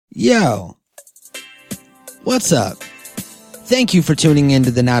Yo, what's up? Thank you for tuning into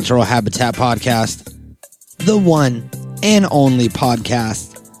the Natural Habitat Podcast, the one and only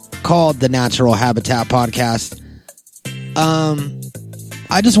podcast called the Natural Habitat Podcast.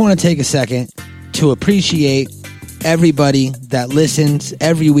 I just want to take a second to appreciate everybody that listens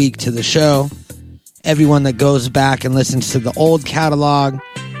every week to the show, everyone that goes back and listens to the old catalog,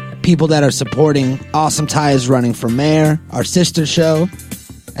 people that are supporting Awesome Ties Running for Mayor, our sister show,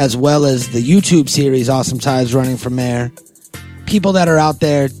 as well as the YouTube series Awesome Ties Running for Mayor, people that are out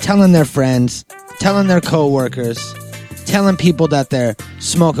there telling their friends, telling their coworkers, telling people that they're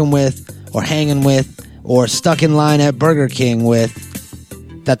smoking with or hanging with or stuck in line at Burger King with,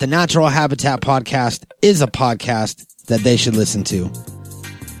 that the Natural Habitat Podcast is a podcast that they should listen to.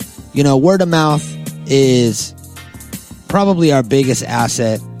 You know, word of mouth is probably our biggest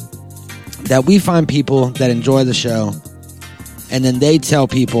asset, that we find people that enjoy the show, and then they tell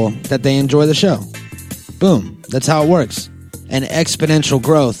people that they enjoy the show. Boom. That's how it works. And exponential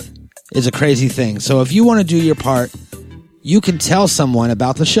growth is a crazy thing. So if you want to do your part, you can tell someone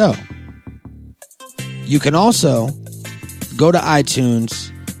about the show. You can also go to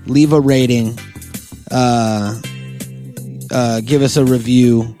iTunes, leave a rating, give us a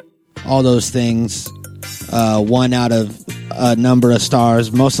review, all those things. 1 out of a number of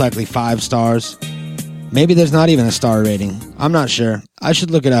stars, most likely 5 stars. Maybe there's not even a star rating. I'm not sure. I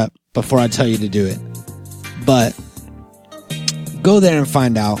should look it up before I tell you to do it. But go there and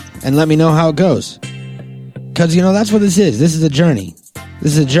find out and let me know how it goes. Because, you know, that's what this is. This is a journey.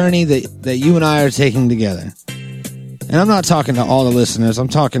 This is a journey that you and I are taking together. And I'm not talking to all the listeners. I'm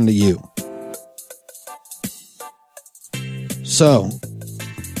talking to you. So,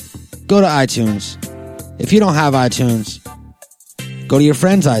 go to iTunes. If you don't have iTunes, go to your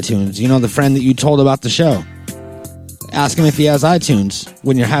friend's iTunes. You know, the friend that you told about the show. Ask him if he has iTunes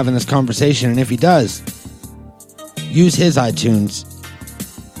when you're having this conversation. And if he does, use his iTunes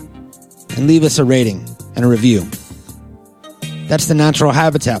and leave us a rating and a review. That's the Natural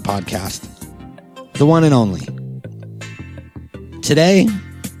Habitat Podcast, the one and only. Today,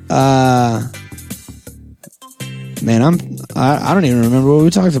 I don't even remember what we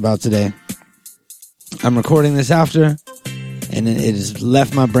talked about today. I'm recording this after, and it has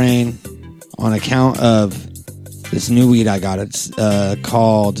left my brain on account of this new weed I got. It's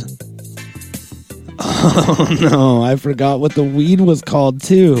called... Oh no, I forgot what the weed was called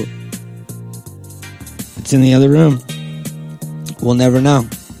too. It's in the other room. We'll never know.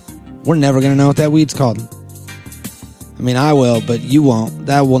 We're never going to know what that weed's called. I mean, I will, but you won't.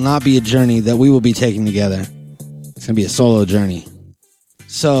 That will not be a journey that we will be taking together. It's going to be a solo journey.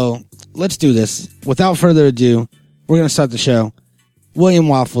 So, let's do this. Without further ado, we're going to start the show. William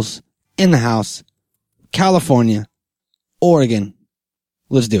Waffles, in the house, California, Oregon.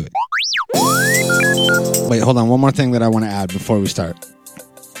 Let's do it. Wait, hold on. One more thing that I want to add before we start.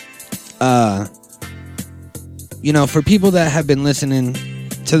 You know, for people that have been listening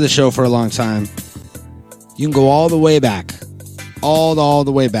to the show for a long time, you can go all the way back, all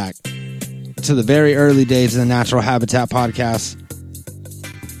the way back to the very early days of the Natural Habitat Podcast,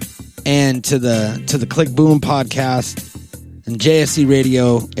 and to the Click Boom podcast and JSC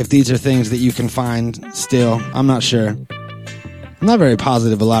Radio, if these are things that you can find still. I'm not sure. I'm not very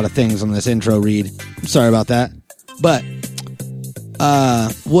positive a lot of things on this intro read. I'm sorry about that. But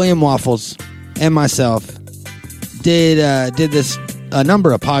William Waffles and myself did this a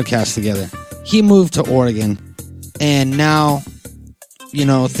number of podcasts together. He moved to Oregon, and now, you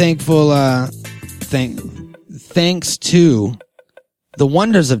know, thanks to the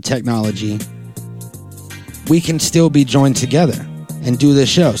wonders of technology, we can still be joined together and do this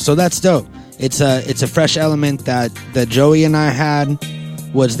show. So that's dope. It's a fresh element that Joey and I had,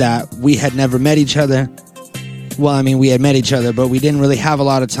 was that we had never met each other. Well, I mean, we had met each other, but we didn't really have a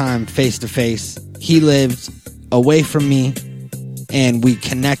lot of time face to face. He lived away from me, and we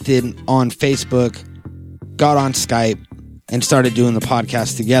connected on Facebook, got on Skype, and started doing the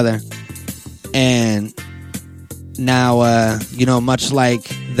podcast together. And now, you know, much like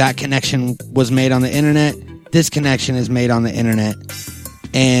that connection was made on the internet, this connection is made on the internet.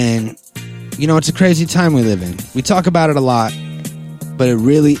 And, you know, it's a crazy time we live in. We talk about it a lot, but it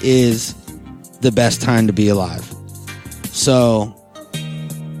really is the best time to be alive. So,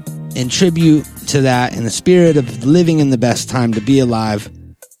 in tribute to that, in the spirit of living in the best time to be alive,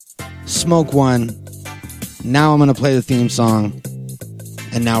 smoke one. Now I'm going to play the theme song,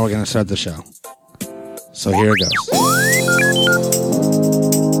 and now we're going to start the show. So here it goes.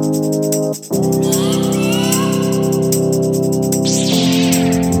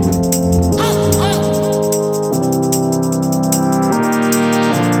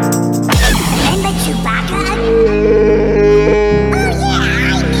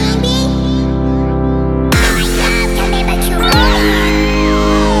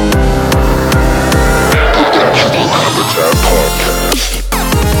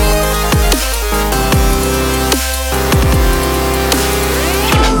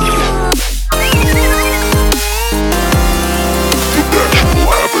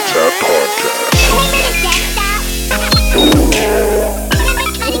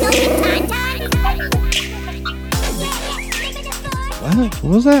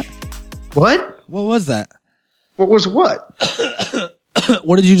 What was that? What? What was that? What was what?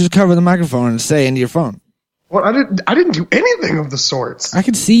 What did you just cover the microphone and say into your phone? Well, I didn't do anything of the sorts. I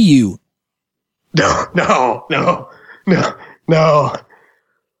could see you. No.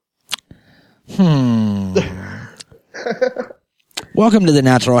 Welcome to the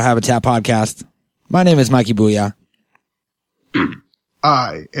Natural Habitat Podcast. My name is Mikey Booyah.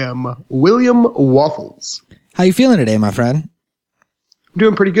 I am William Waffles. How you feeling today, my friend? I'm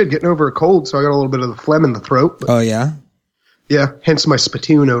doing pretty good, getting over a cold, so I got a little bit of the phlegm in the throat. But Oh, yeah? yeah, hence my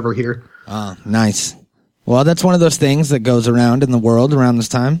spittoon over here. Oh, nice. Well, that's one of those things that goes around in the world around this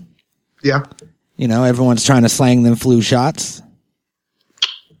time. Yeah. You know, everyone's trying to slang them flu shots.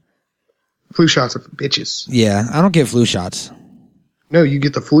 Flu shots are for bitches. Yeah, I don't get flu shots. No, you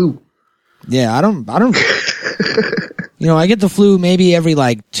get the flu. Yeah, I don't. You know, I get the flu maybe every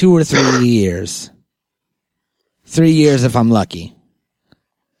like 2 or 3 years. 3 years if I'm lucky.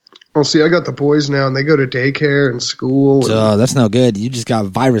 Well, see, I got the boys now, and they go to daycare and school. So that's no good. You just got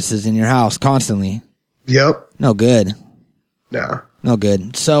viruses in your house constantly. Yep. No good. Nah. No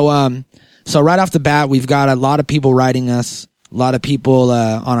good. So right off the bat, we've got a lot of people writing us. A lot of people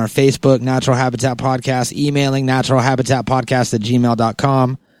on our Facebook, Natural Habitat Podcast, emailing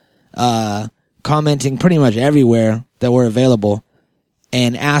naturalhabitatpodcast@gmail.com, commenting pretty much everywhere that we're available,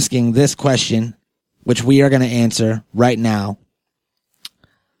 and asking this question, which we are going to answer right now.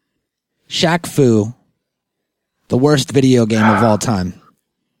 Shaq Fu, the worst video game of all time.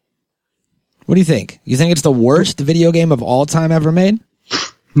 What do you think? You think it's the worst video game of all time ever made?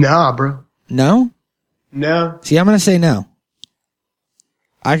 Nah, bro. No? No. See, I'm going to say no.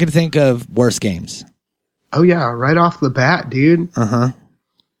 I could think of worse games. Oh, yeah, right off the bat, dude. Uh-huh.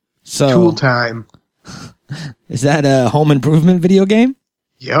 So, Tool time. is that a home improvement video game?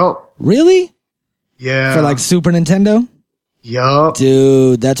 Yup. Really? Yeah. For like Super Nintendo? Yup.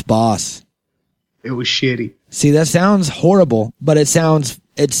 Dude, that's boss. It was shitty. See, that sounds horrible, but it sounds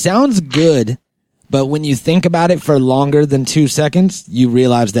good. But when you think about it for longer than 2 seconds, you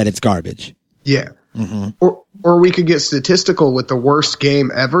realize that it's garbage. Yeah. Mm-hmm. Or we could get statistical with the worst game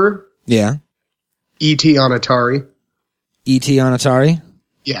ever. Yeah. E.T. on Atari. E.T. on Atari?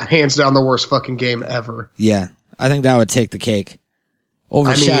 Yeah, hands down the worst fucking game ever. Yeah. I think that would take the cake.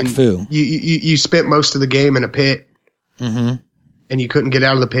 Over Shaq Fu. You spent most of the game in a pit. Mm-hmm. And you couldn't get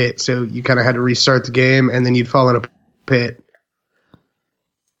out of the pit, so you kind of had to restart the game, and then you'd fall in a pit.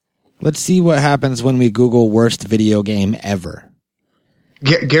 Let's see what happens when we Google worst video game ever.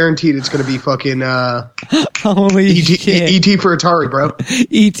 Guaranteed it's going to be fucking Holy shit. E.T. for Atari, bro.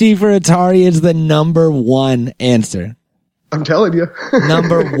 E.T. for Atari is the number one answer. I'm telling you.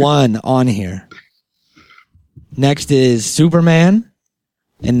 Number one on here. Next is Superman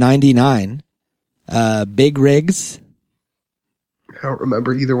in 99. Big Rigs. I don't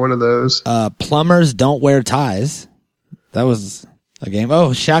remember either one of those. Plumbers Don't Wear Ties. That was a game. Oh,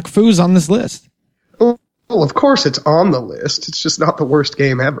 Shaq Fu's on this list. Well, of course it's on the list. It's just not the worst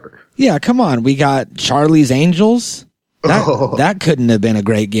game ever. Yeah, come on. We got Charlie's Angels. That couldn't have been a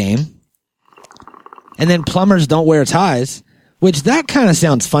great game. And then Plumbers Don't Wear Ties, which that kind of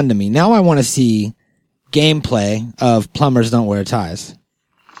sounds fun to me. Now I want to see gameplay of Plumbers Don't Wear Ties.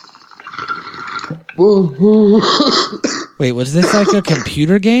 Wait, was this like a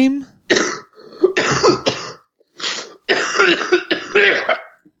computer game?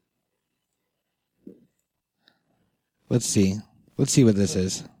 Let's see. Let's see what this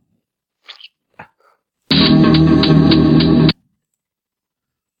is.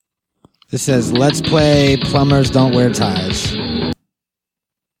 This says, let's play Plumbers Don't Wear Ties.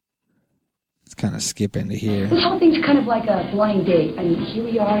 Let's kind of skip into here. This whole thing's kind of like a blind date. I mean, here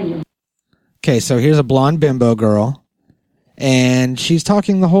we are and you're... Okay, so here's a blonde bimbo girl, and she's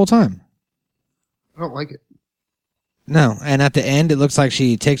talking the whole time. I don't like it. No, and at the end, it looks like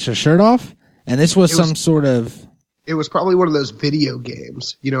she takes her shirt off, and this was some sort of... It was probably one of those video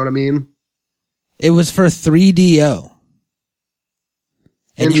games. You know what I mean? It was for 3DO.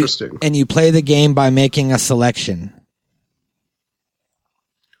 And Interesting. And you play the game by making a selection.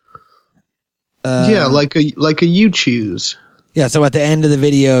 Yeah, like a you choose. Yeah, so at the end of the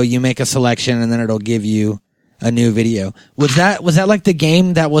video, you make a selection, and then it'll give you a new video. Was that like the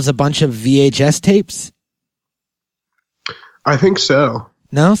game that was a bunch of VHS tapes? I think so.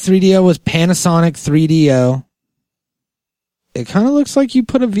 No, 3DO was Panasonic 3DO. It kind of looks like you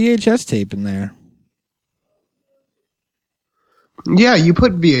put a VHS tape in there. Yeah, you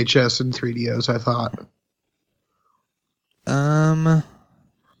put VHS in 3DOs, I thought. I'm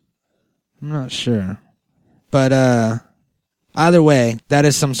not sure. But either way, that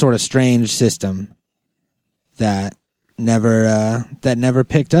is some sort of strange system that never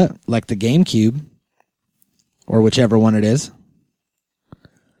picked up, like the GameCube or whichever one it is.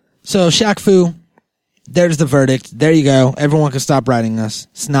 So Shaq Fu, there's the verdict. There you go. Everyone can stop writing us.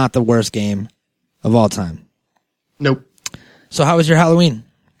 It's not the worst game of all time. Nope. So how was your Halloween?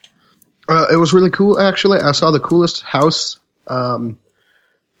 It was really cool, actually. I saw the coolest house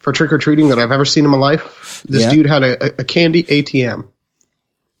for trick-or-treating that I've ever seen in my life. This dude had a candy ATM.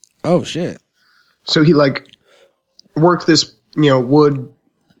 Oh, shit. So he, like, worked this,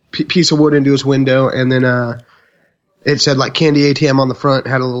 piece of wood into his window, and then it said, like, candy ATM on the front,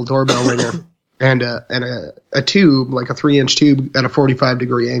 had a little doorbell ringer, and a tube, like a 3-inch tube at a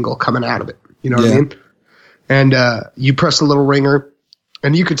 45-degree angle coming out of it. You know what I mean? And you press the little ringer,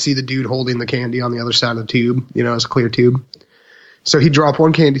 and you could see the dude holding the candy on the other side of the tube. It's a clear tube. So he'd drop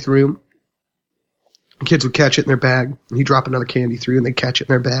one candy through. And kids would catch it in their bag. And he'd drop another candy through, and they'd catch it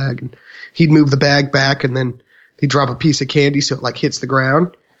in their bag. And he'd move the bag back, and then he'd drop a piece of candy so it, like, hits the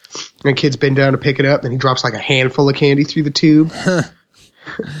ground. And kids bend down to pick it up, and he drops, like, a handful of candy through the tube.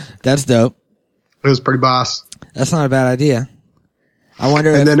 That's dope. It was pretty boss. That's not a bad idea. I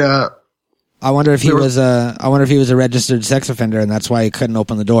wonder if he was a registered sex offender, and that's why he couldn't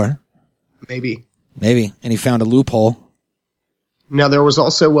open the door. Maybe. And he found a loophole. Now, there was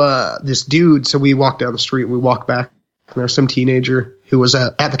also this dude, so we walked down the street, we walked back, and there was some teenager who was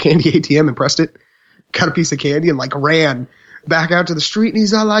at the candy ATM and pressed it, got a piece of candy, and, like, ran back out to the street, and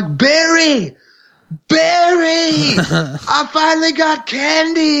he's all like, Barry! I finally got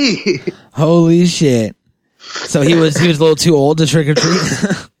candy! Holy shit. So he was a little too old to trick or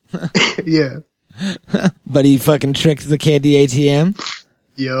treat? Yeah. But he fucking tricked the candy ATM?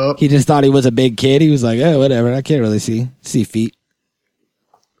 Yup. He just thought he was a big kid. He was like, oh, whatever. I can't really see feet.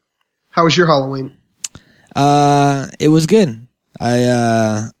 How was your Halloween? It was good.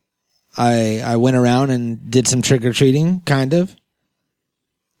 I went around and did some trick or treating, kind of,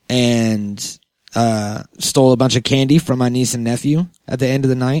 and stole a bunch of candy from my niece and nephew at the end of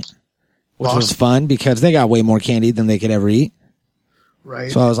the night, which was fun because they got way more candy than they could ever eat.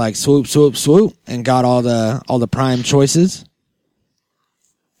 Right. So I was like, swoop, swoop, swoop, and got all the prime choices,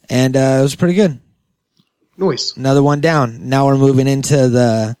 and it was pretty good. Nice. Another one down. Now we're moving into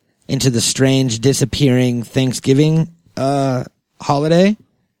the strange disappearing Thanksgiving holiday,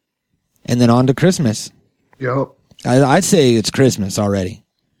 and then on to Christmas. Yep. I'd say it's Christmas already.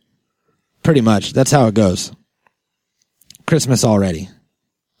 Pretty much. That's how it goes. Christmas already.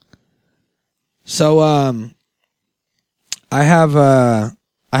 So I have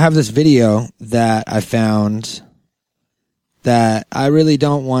this video that I found that I really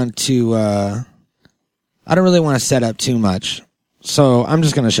don't want to I don't really want to set up too much. So I'm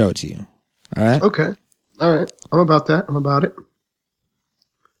just going to show it to you. All right? Okay. All right. I'm about that. I'm about it.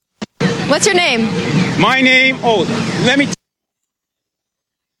 What's your name? My name? Let me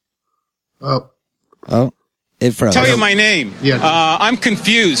it froze. tell you my name. Yeah. I'm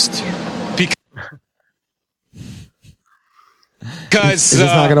confused. Because Is this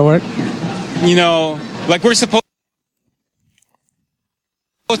not going to work? like we're supposed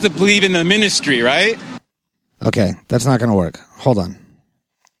to believe in the ministry, right? Okay, that's not going to work. Hold on.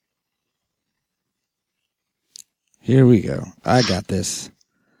 Here we go. I got this.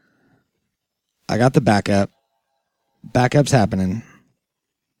 I got the backup. Backup's happening.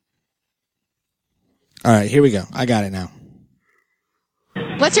 All right, here we go. I got it now.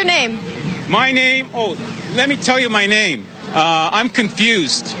 What's your name? My name? Let me tell you my name. I'm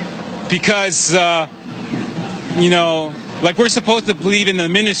confused because, like we're supposed to believe in the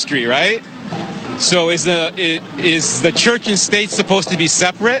ministry, right? So is the church and state supposed to be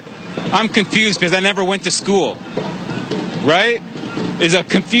separate? I'm confused because I never went to school, right? Is a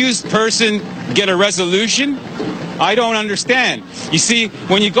confused person get a resolution? I don't understand. You see,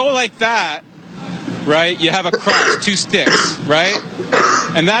 when you go like that, right, you have a cross, 2 sticks, right?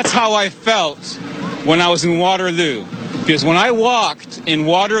 And that's how I felt when I was in Waterloo. Because when I walked in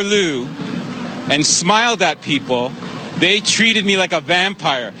Waterloo and smiled at people, they treated me like a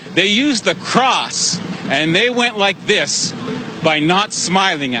vampire. They used the cross, and they went like this by not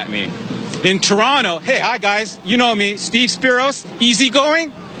smiling at me. In Toronto, hey, hi guys, you know me, Steve Spiros,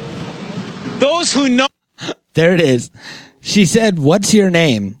 easygoing. Those who know... There it is. She said, what's your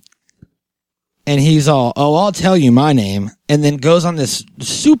name? And he's all, I'll tell you my name. And then goes on this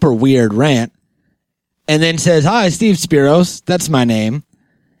super weird rant. And then says, hi, Steve Spiros, that's my name.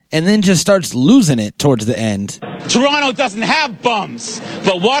 And then just starts losing it towards the end. Toronto doesn't have bums,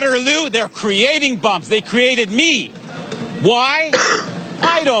 but Waterloo, they're creating bums. They created me. Why?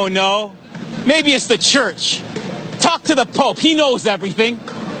 I don't know. Maybe it's the church. Talk to the Pope. He knows everything.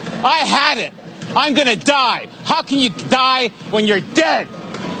 I had it. I'm gonna die. How can you die when you're dead?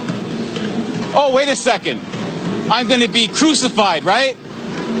 Oh, wait a second. I'm gonna be crucified, right?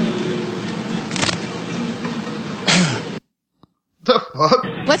 The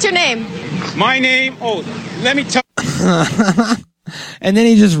fuck? What's your name? My name, let me tell. And then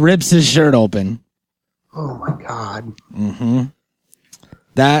he just rips his shirt open. Oh my God.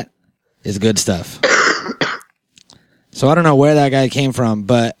 That is good stuff. So I don't know where that guy came from,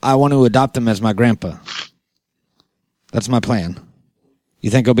 but I want to adopt him as my grandpa. That's my plan. You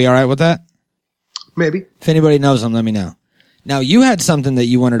think he'll be all right with that? Maybe. If anybody knows him, let me know. Now, you had something that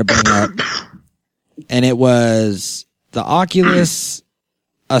you wanted to bring up, and it was the Oculus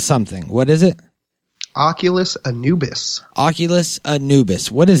something. What is it? Oculus Anubis. Oculus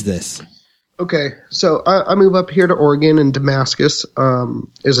Anubis. What is this? Okay, so I move up here to Oregon, and Damascus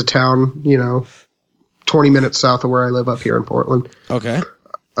is a town, 20 minutes south of where I live up here in Portland. Okay.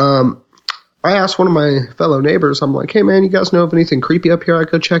 I asked one of my fellow neighbors, I'm like, hey man, you guys know of anything creepy up here I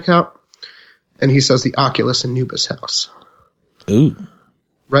could check out? And he says the Oculus Anubis house. Ooh.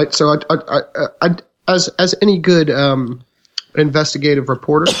 Right, so I as any good investigative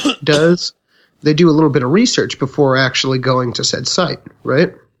reporter does, they do a little bit of research before actually going to said site,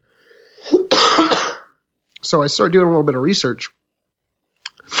 right? So I started doing a little bit of research.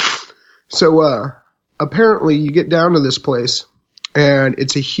 So apparently you get down to this place, and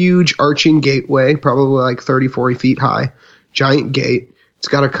it's a huge arching gateway, probably like 30, 40 feet high, giant gate. It's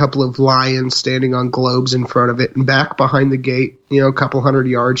got a couple of lions standing on globes in front of it, and back behind the gate, a couple 100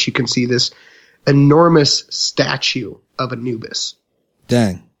 yards, you can see this enormous statue of Anubis.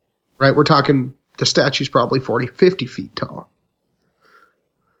 Dang. Right? We're talking, the statue's probably 40, 50 feet tall.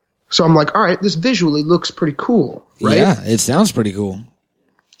 So I'm like, all right, this visually looks pretty cool, right? Yeah, it sounds pretty cool.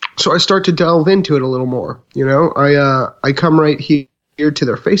 So I start to delve into it a little more. I come right here to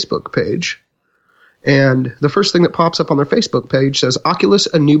their Facebook page, and the first thing that pops up on their Facebook page says Oculus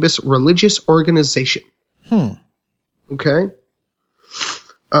Anubis Religious Organization. Okay.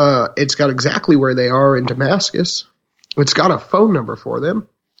 It's got exactly where they are in Damascus. It's got a phone number for them.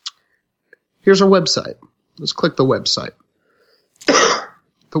 Here's our website. Let's click the website.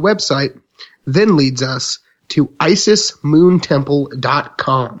 The website then leads us to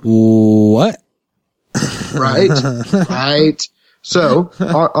IsisMoonTemple.com. What? Right? Right. So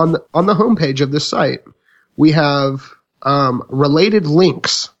on the homepage of this site, we have related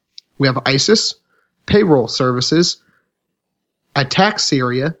links. We have ISIS, payroll services, attack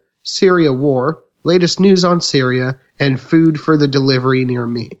Syria, Syria war, latest news on Syria, and food for the delivery near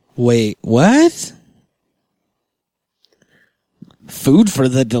me. Wait, what? Food for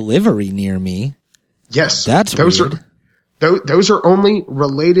the delivery near me? Yes. That's weird. Those are only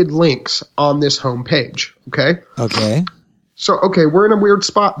related links on this homepage. Okay? Okay. So, we're in a weird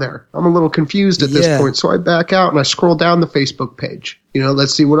spot there. I'm a little confused at this point. So I back out and I scroll down the Facebook page.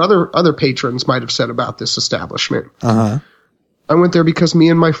 Let's see what other patrons might have said about this establishment. Uh-huh. I went there because me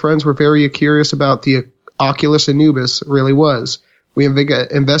and my friends were very curious about the Oculus Anubis. It really was. We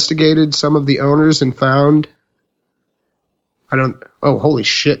investigated some of the owners and found... holy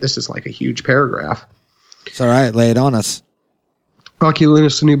shit, this is like a huge paragraph. It's all right. Lay it on us.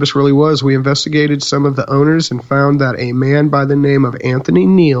 Oculus Anubis really was. We investigated some of the owners and found that a man by the name of Anthony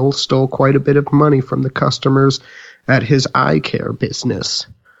Neal stole quite a bit of money from the customers at his eye care business.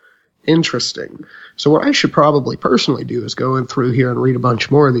 Interesting. So what I should probably personally do is go in through here and read a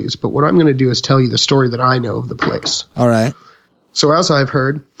bunch more of these, but what I'm going to do is tell you the story that I know of the place. All right. So as I've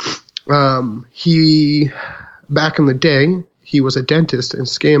heard, back in the day, he was a dentist and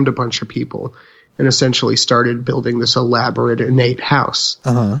scammed a bunch of people and essentially started building this elaborate, innate house.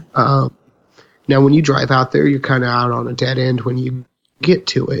 Uh-huh. Now, when you drive out there, you're kind of out on a dead end when you get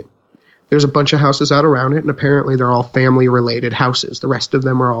to it. There's a bunch of houses out around it, and apparently they're all family-related houses. The rest of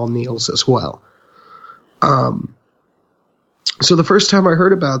them are all Neals as well. So the first time I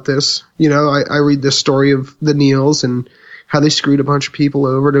heard about this, I read this story of the Neals and how they screwed a bunch of people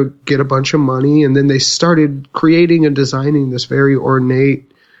over to get a bunch of money, and then they started creating and designing this very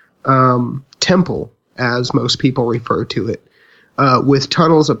ornate temple, as most people refer to it, with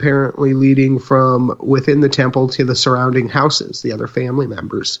tunnels apparently leading from within the temple to the surrounding houses, the other family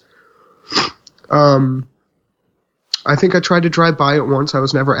members. I think I tried to drive by it once. I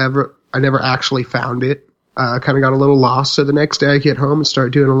never actually found it. I kind of got a little lost. So the next day I get home and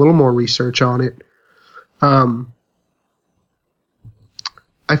start doing a little more research on it. I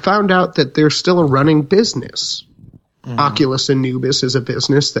found out that there's still a running business. Oculus Anubis is a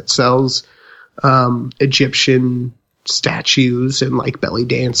business that sells Egyptian statues and like belly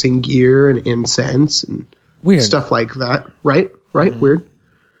dancing gear and incense and Weird. stuff like that. Right? Weird.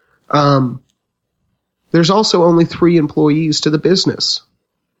 There's also only 3 employees to the business.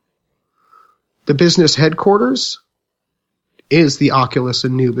 The business headquarters is the Oculus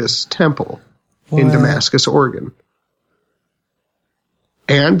Anubis Temple in Damascus, Oregon.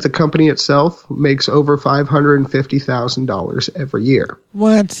 And the company itself makes over $550,000 every year.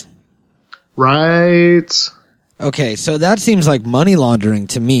 What? Right. Okay, so that seems like money laundering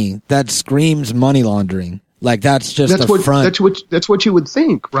to me. That screams money laundering. Like that's just a front. That's what you would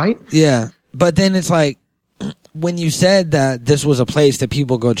think, right? Yeah. But then it's like when you said that this was a place that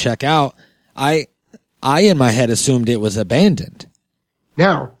people go check out, I in my head assumed it was abandoned.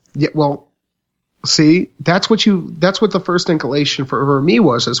 Now, yeah, well, see, that's what the first inclination for me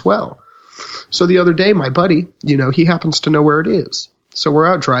was as well. So the other day, my buddy, he happens to know where it is. So we're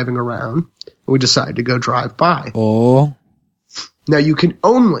out driving around. We decide to go drive by. Oh. Now you can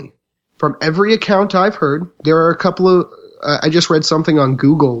only, from every account I've heard, there are a couple of, I just read something on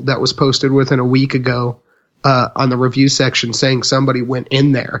Google that was posted within a week ago on the review section saying somebody went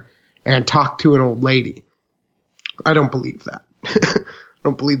in there and talked to an old lady. I don't believe that. I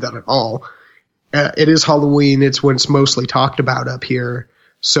don't believe that at all. It is Halloween. It's when it's mostly talked about up here.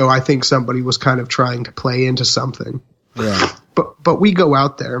 So I think somebody was kind of trying to play into something. Yeah. But we go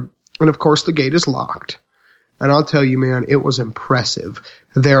out there, and of course the gate is locked. And I'll tell you, man, it was impressive.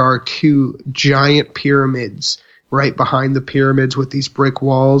 There are 2 giant pyramids right behind the pyramids with these brick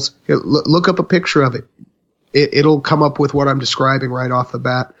walls. Look up a picture of it. It'll come up with what I'm describing right off the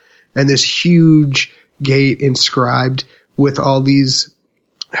bat. And this huge gate inscribed with all these,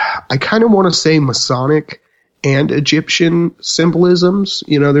 I kind of want to say Masonic and Egyptian symbolisms.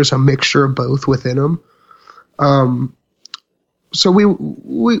 There's a mixture of both within them. So we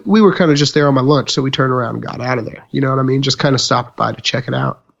were kind of just there on my lunch, so we turned around and got out of there. You know what I mean? Just kind of stopped by to check it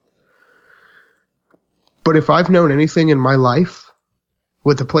out. But if I've known anything in my life,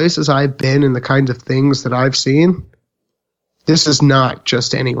 with the places I've been and the kinds of things that I've seen, this is not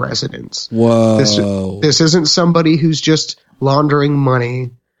just any residence. Whoa. This isn't somebody who's just laundering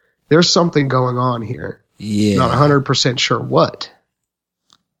money. There's something going on here. Yeah. Not 100% sure what.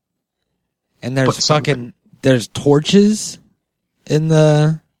 And there's torches in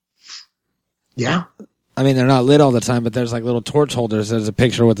the... Yeah. I mean, they're not lit all the time, but there's like little torch holders. There's a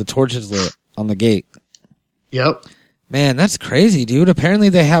picture with the torches lit on the gate. Yep. Man, that's crazy, dude. Apparently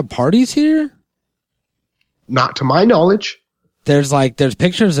they have parties here? Not to my knowledge. There's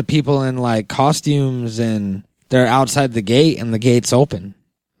pictures of people in like costumes and they're outside the gate and the gate's open.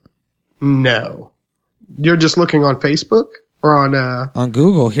 No. You're just looking on Facebook or on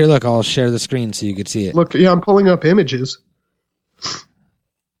Google. Here, look, I'll share the screen so you can see it. Look, yeah, I'm pulling up images.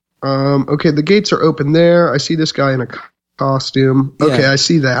 Okay, the gates are open there. I see this guy in a costume. Okay, Yeah. I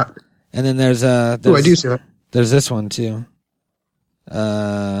see that. And then there's Oh, I do see that. There's this one too. See,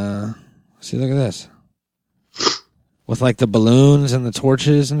 look at this. With like the balloons and the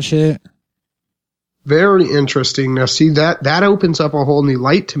torches and shit. Very interesting. Now, see, that opens up a whole new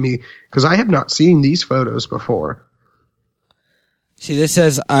light to me because I have not seen these photos before. See, this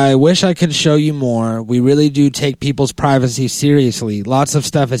says, I wish I could show you more. We really do take people's privacy seriously. Lots of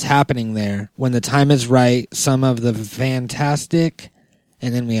stuff is happening there. When the time is right, some of the fantastic,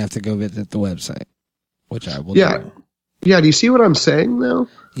 and then we have to go visit the website, which I will do. Yeah, do you see what I'm saying, though?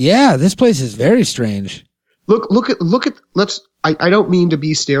 Yeah, this place is very strange. Look at, I don't mean to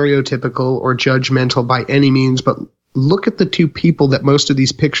be stereotypical or judgmental by any means, but look at the 2 people that most of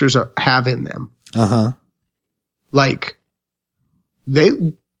these pictures have in them. Uh-huh. Like,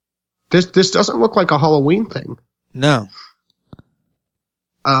 this doesn't look like a Halloween thing. No.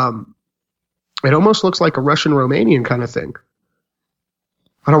 It almost looks like a Russian Romanian kind of thing.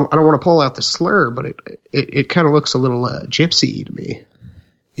 I don't want to pull out the slur, but it kind of looks a little gypsy to me.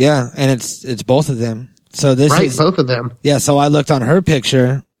 Yeah, and it's both of them. So this right, is both of them. Yeah, so I looked on her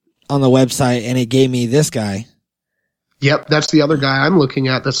picture on the website and it gave me this guy. Yep, that's the other guy I'm looking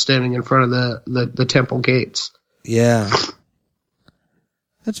at that's standing in front of the temple gates. Yeah.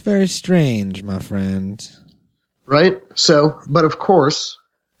 That's very strange, my friend. Right? So, but of course,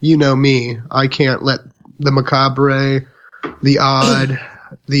 you know me. I can't let the macabre, the odd,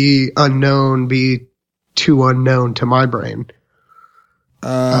 the unknown be too unknown to my brain.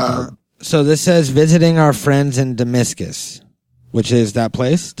 So this says visiting our friends in Damascus, which is that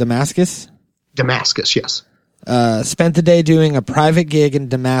place, Damascus? Damascus, yes. Spent the day doing a private gig in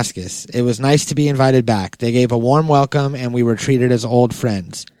Damascus. It was nice to be invited back. They gave a warm welcome and we were treated as old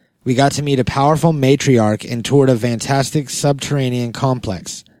friends. We got to meet a powerful matriarch and toured a fantastic subterranean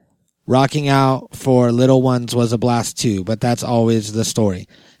complex. Rocking out for little ones was a blast too, but that's always the story.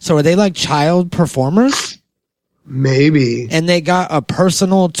 So are they like child performers? Maybe. And they got a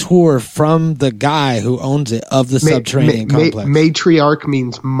personal tour from the guy who owns it of the subterranean complex. Matriarch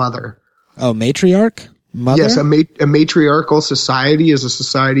means mother. Oh, matriarch? Mother? Yes, a matriarchal society is a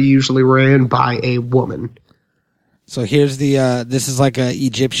society usually ran by a woman. So here's the, this is like a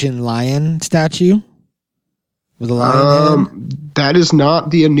Egyptian lion statue with a lion head. That is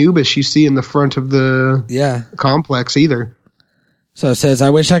not the Anubis you see in the front of the complex either. So it says,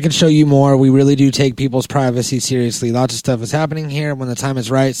 I wish I could show you more. We really do take people's privacy seriously. Lots of stuff is happening here. When the time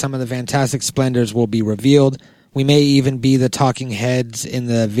is right, some of the fantastic splendors will be revealed. We may even be the talking heads in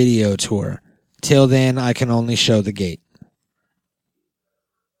the video tour. Till then, I can only show the gate.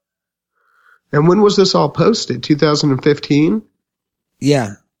 And when was this all posted? 2015?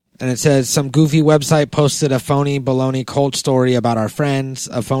 Yeah. And it says, some goofy website posted a phony baloney cult story about our friends,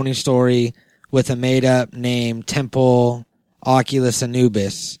 a phony story with a made-up name, Temple Oculus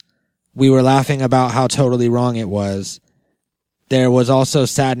Anubis. We were laughing about how totally wrong it was. There was also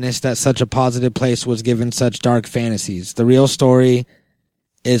sadness that such a positive place was given such dark fantasies. The real story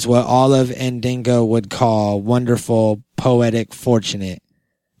is what Olive and Dingo would call wonderful, poetic, fortunate.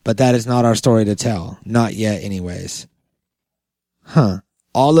 But that is not our story to tell. Not yet, anyways. Huh.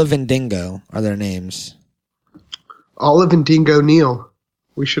 Olive and Dingo are their names. Olive and Dingo Neal.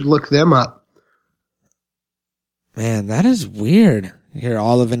 We should look them up. Man, that is weird. Here,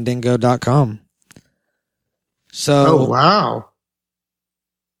 oliveanddingo.com. So, oh, wow.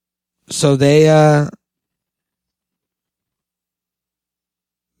 So they are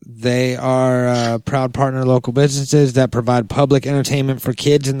proud partner local businesses that provide public entertainment for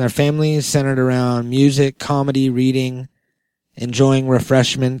kids and their families centered around music, comedy, reading, enjoying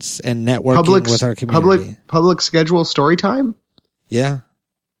refreshments, and networking with our community. Public schedule story time? Yeah.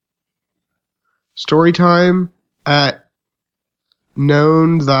 Story time at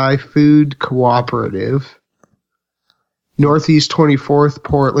Known Thy Food Cooperative, Northeast 24th,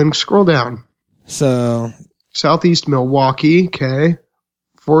 Portland. Scroll down. So, Southeast Milwaukee, okay.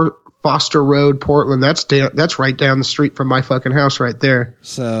 Foster Road, Portland. That's right down the street from my fucking house right there.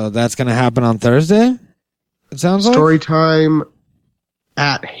 So that's going to happen on Thursday? It sounds like? Story time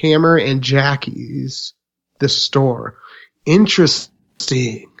at Hammer and Jackie's, the store.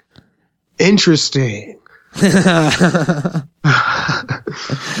 Interesting.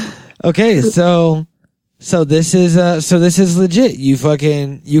 Okay, so this is legit.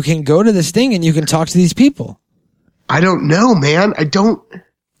 You can go to this thing and you can talk to these people. I don't know, man.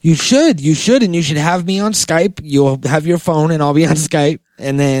 You should, and you should have me on Skype. You'll have your phone and I'll be on Skype,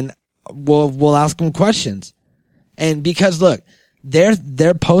 and then we'll ask them questions. And because look,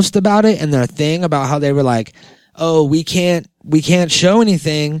 their post about it and their thing about how they were like, oh, we can't show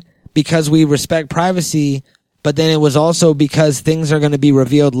anything because we respect privacy, but then it was also because things are going to be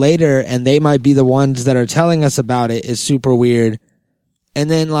revealed later and they might be the ones that are telling us about it is super weird. And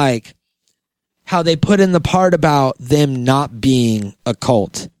then like how they put in the part about them not being a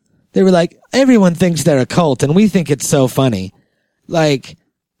cult. They were like, everyone thinks they're a cult and we think it's so funny. Like,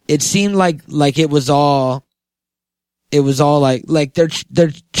 it seemed like it was all like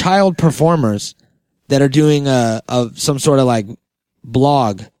they're child performers that are doing some sort of like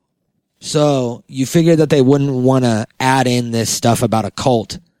blog. So you figure that they wouldn't want to add in this stuff about a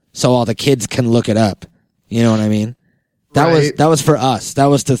cult so all the kids can look it up. You know what I mean? That was for us. That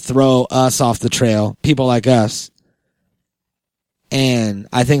was to throw us off the trail, people like us. And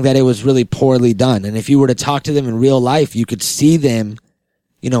I think that it was really poorly done. And if you were to talk to them in real life, you could see them,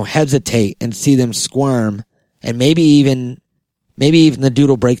 hesitate and see them squirm, and maybe even the dude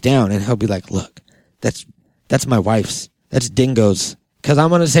will break down and he'll be like, "Look, that's my wife's. That's Dingo's." Because I'm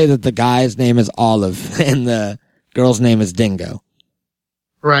going to say that the guy's name is Olive and the girl's name is Dingo.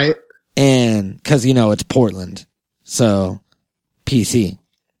 Right. And because, it's Portland. So, PC.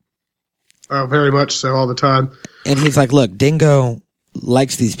 Oh, very much so, all the time. And he's like, look, Dingo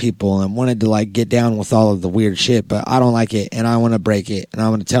likes these people and wanted to like get down with all of the weird shit, but I don't like it and I want to break it and I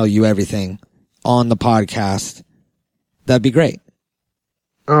want to tell you everything on the podcast. That'd be great.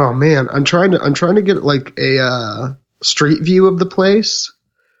 Oh man, I'm trying to get like a street view of the place,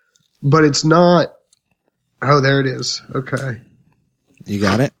 but it's not. Oh, there it is. Okay. You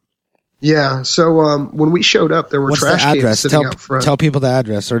got it? Yeah. So when we showed up, there were trash cans sitting out front. Tell people the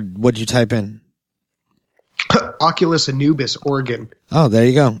address, or what'd you type in? Oculus Anubis, Oregon. Oh, there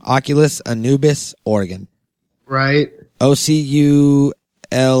you go. Oculus Anubis, Oregon. Right. OCULUS.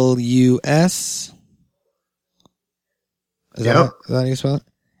 Is that how you spell it?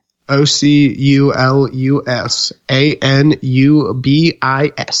 OCULUS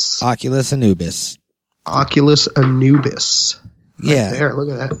ANUBIS. Oculus Anubis. Oculus Anubis. Yeah. Right there, look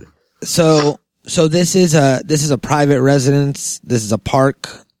at that. So So this is a private residence. This is a park,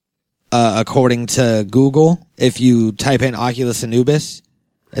 according to Google. If you type in Oculus Anubis,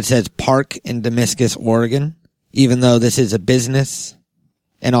 it says park in Damascus, Oregon, even though this is a business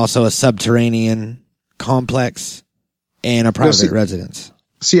and also a subterranean complex and a private residence.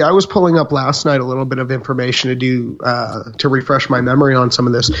 See, I was pulling up last night a little bit of information to do to refresh my memory on some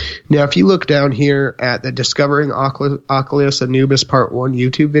of this. Now, if you look down here at the Discovering Oculus Anubis Part 1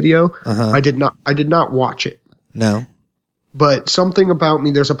 YouTube video, I did not watch it. No. But something about me,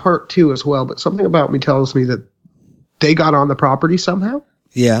 there's a Part 2 as well, but something about me tells me that they got on the property somehow.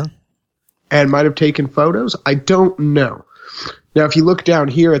 Yeah. And might have taken photos. I don't know. Now, if you look down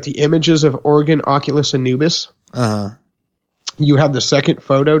here at the images of Oregon Oculus Anubis, you have the second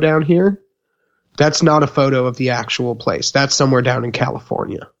photo down here. That's not a photo of the actual place. That's somewhere down in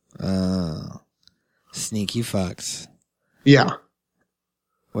California. Sneaky fucks. Yeah.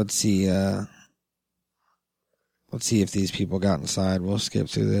 Let's see if these people got inside. We'll skip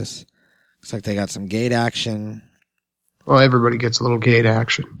through this. Looks like they got some gate action. Well, everybody gets a little gate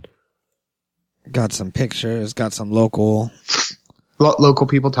action. Got some pictures. Got some local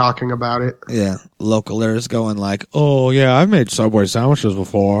people talking about it. Yeah. Localers going like, oh, yeah, I've made Subway sandwiches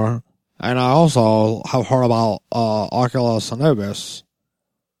before. And I also have heard about Oculus Anubis.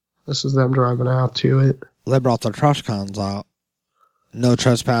 This is them driving out to it. They brought their trash cans out. No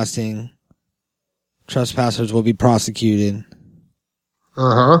trespassing. Trespassers will be prosecuted.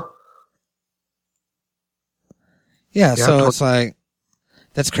 Yeah, so it's like,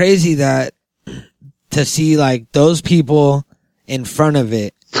 that's crazy that to see like those people in front of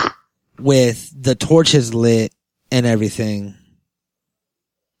it with the torches lit and everything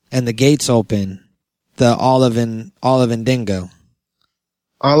and the gates open, the Olive and Dingo.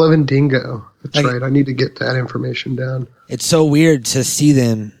 Olive and Dingo. That's like, right. I need to get that information down. It's so weird to see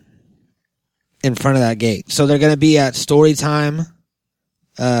them in front of that gate. So they're going to be at Storytime.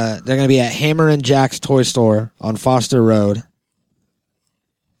 They're going to be at Hammer and Jack's Toy Store on Foster Road,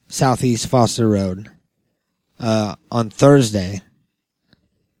 Southeast Foster Road, on Thursday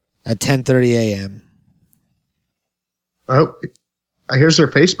at 10:30 a.m. Oh, here's their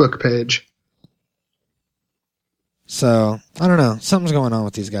Facebook page. So, I don't know. Something's going on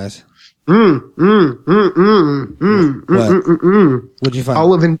with these guys. What'd you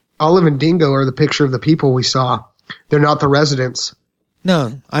find? Olive and Dingo are the picture of the people we saw. They're not the residents.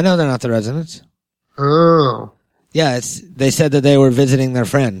 No, I know they're not the residents. Oh. Yeah, they said that they were visiting their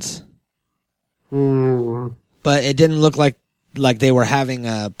friends. But it didn't look like they were having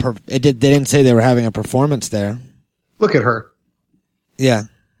they didn't say they were having a performance there. Look at her. Yeah.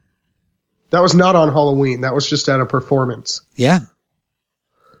 That was not on Halloween. That was just at a performance. Yeah.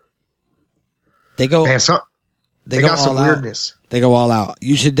 They go. Man, they got some weirdness. They go all out.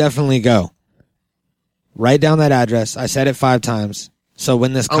 You should definitely go. Write down that address. I said it 5 times. So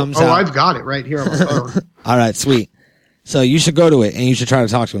when this comes out. Oh, I've got it right here on my phone. All right, sweet. So you should go to it and you should try to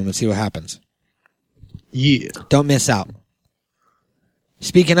talk to him and see what happens. Yeah. Don't miss out.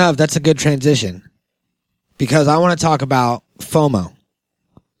 Speaking of, that's a good transition. Because I want to talk about FOMO.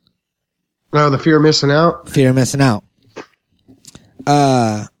 Oh, the fear of missing out? Fear of missing out.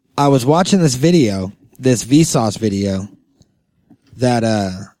 I was watching this video, this Vsauce video, that,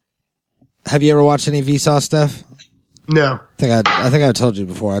 have you ever watched any Vsauce stuff? No. I think I told you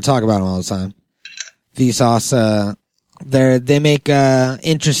before. I talk about them all the time. Vsauce, they make,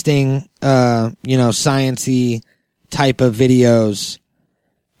 interesting, sciencey type of videos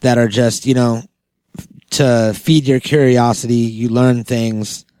that are just, to feed your curiosity. You learn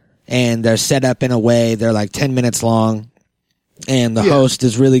things and they're set up in a way, they're like 10 minutes long and the host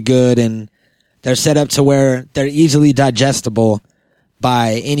is really good and they're set up to where they're easily digestible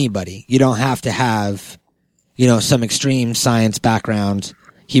by anybody. You don't have to have, some extreme science background.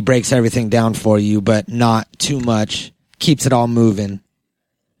 He breaks everything down for you, but not too much. Keeps it all moving.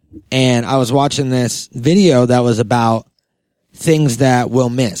 And I was watching this video that was about things that we'll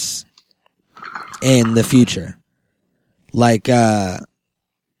miss in the future. Like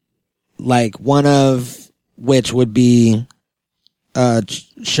one of which would be,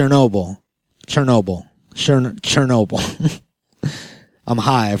 Chernobyl. I'm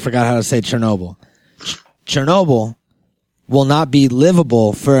high. I forgot how to say Chernobyl. Chernobyl will not be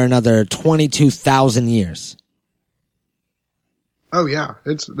livable for another 22,000 years. Oh yeah,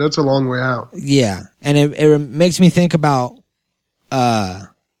 that's a long way out. Yeah, and it makes me think about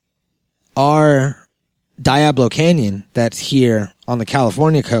our Diablo Canyon that's here on the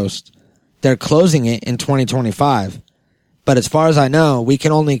California coast. They're closing it in 2025. But as far as I know, we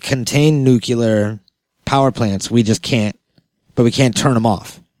can only contain nuclear power plants. We just can't, but we can't turn them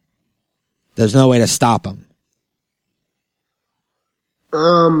off. There's no way to stop them.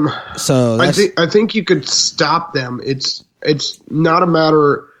 So I think you could stop them. It's not a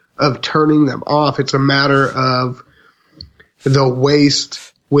matter of turning them off. It's a matter of the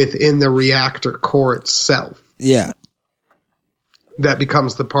waste within the reactor core itself. Yeah. That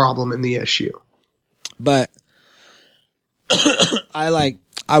becomes the problem and the issue. But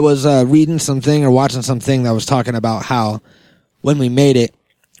I was reading something or watching something that was talking about how when we made it,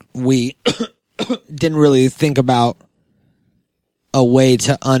 we didn't really think about a way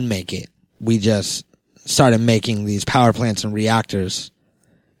to unmake it. We just started making these power plants and reactors,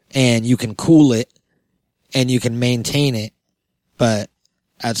 and you can cool it and you can maintain it. But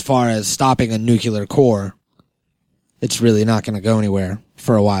as far as stopping a nuclear core, it's really not going to go anywhere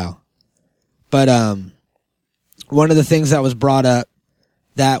for a while. But one of the things that was brought up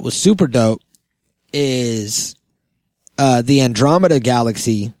that was super dope is the Andromeda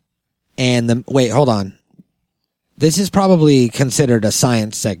Galaxy and the... Wait, hold on. This is probably considered a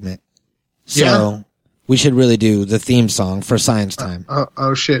science segment. So we should really do the theme song for Science Time.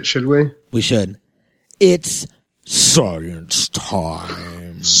 Oh shit, should we? We should. It's Science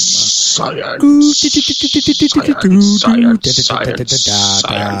Time. Science.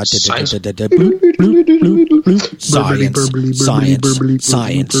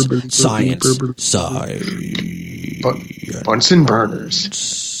 Bunsen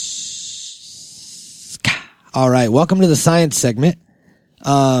burners. All right, welcome to the science segment.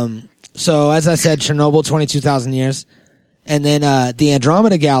 So as I said, Chernobyl, 22,000 years. And then the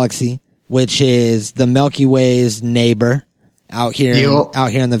Andromeda Galaxy, which is the Milky Way's neighbor out here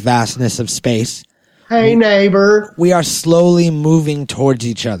in the vastness of space. Hey, neighbor. We are slowly moving towards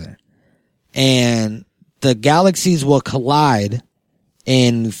each other. And the galaxies will collide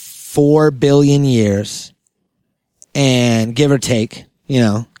in 4 billion years. And give or take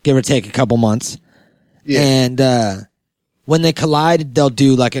a couple months. Yeah. And when they collide, they'll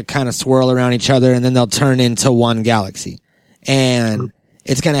do like a kind of swirl around each other, and then they'll turn into one galaxy. And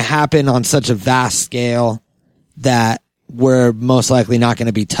it's going to happen on such a vast scale that we're most likely not going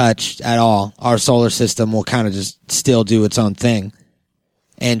to be touched at all. Our solar system will kind of just still do its own thing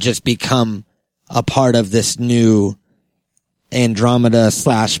and just become a part of this new Andromeda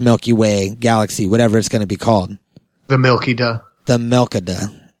 / Milky Way galaxy, whatever it's going to be called. The Milky-da. The Milky-da.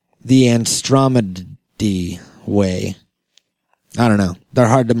 The Andromeda way. I don't know. They're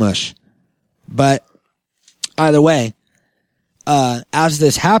hard to mush. But either way, as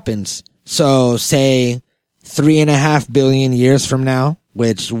this happens, so say 3.5 billion years from now,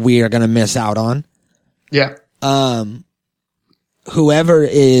 which we are going to miss out on. Yeah. Whoever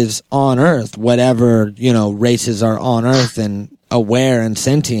is on Earth, whatever, races are on Earth and aware and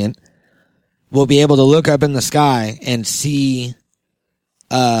sentient, will be able to look up in the sky and see,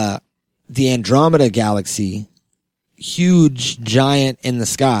 the Andromeda Galaxy, huge giant in the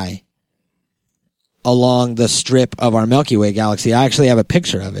sky along the strip of our Milky Way galaxy. I actually have a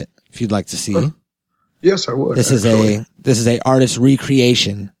picture of it if you'd like to see. Yes, I would. This is a artist's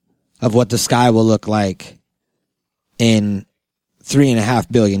recreation of what the sky will look like in 3.5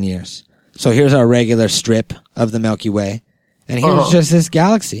 billion years. So here's our regular strip of the Milky Way, and here's just this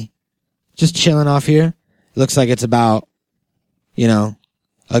galaxy just chilling off here. It looks like it's about,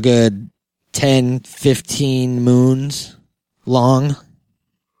 a good 10, 15 moons long.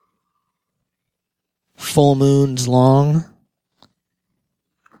 Full moons long.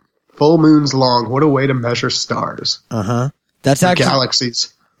 Full moons long. What a way to measure stars. That's actually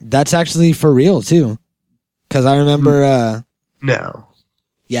galaxies. That's actually for real too. Cause I remember, no.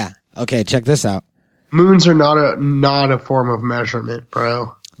 Yeah. Okay. Check this out. Moons are not a form of measurement,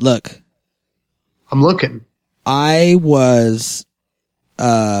 bro. Look. I'm looking. I was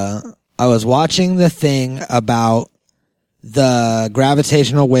watching the thing about the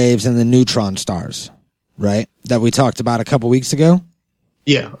gravitational waves and the neutron stars, right? That we talked about a couple weeks ago.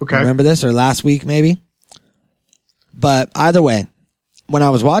 Yeah, okay. Remember this, or last week maybe? But either way, when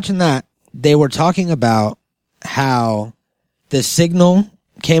I was watching that, they were talking about how the signal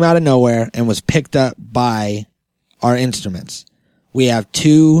came out of nowhere and was picked up by our instruments. We have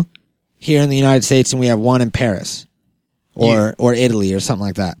 2 here in the United States and we have 1 in Paris or Italy or something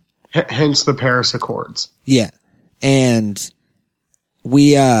like that. Hence the Paris Accords. Yeah. And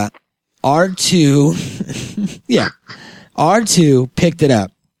we, R2, yeah, R2 picked it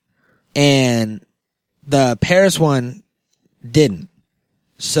up and the Paris one didn't.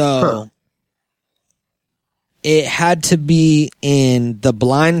 So it had to be in the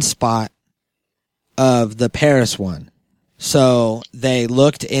blind spot of the Paris one. So they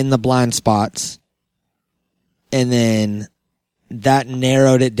looked in the blind spots and then that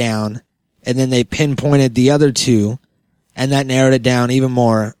narrowed it down and then they pinpointed the other two, and that narrowed it down even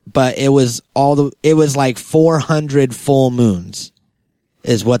more. But it was like 400 full moons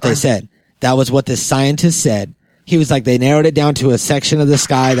is what they said. That was what the scientist said. He was like, they narrowed it down to a section of the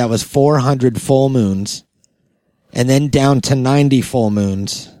sky that was 400 full moons, and then down to 90 full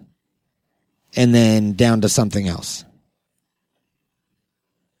moons, and then down to something else.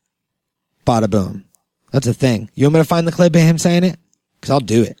 Bada boom. That's a thing. You want me to find the clip of him saying it? Because I'll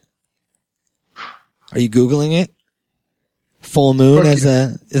do it. Are you Googling it? Full moon as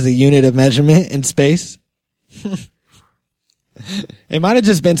a unit of measurement in space? It might have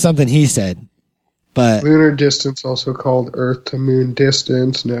just been something he said. But lunar distance, also called Earth to moon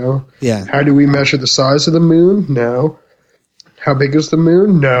distance. No. Yeah. How do we measure the size of the moon? No. How big is the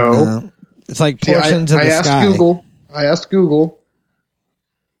moon? No. It's like portions of the sky. I asked Google.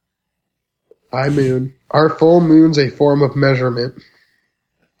 Moon. Are full moons a form of measurement?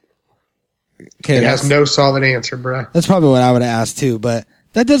 Okay, it has no solid answer, bruh. That's probably what I would have asked too, but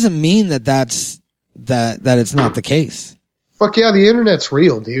that doesn't mean that it's not the case. Fuck yeah, the internet's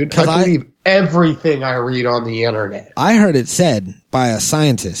real, dude. I believe everything I read on the internet. I heard it said by a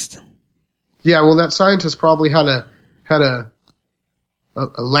scientist. Yeah, well, that scientist probably had a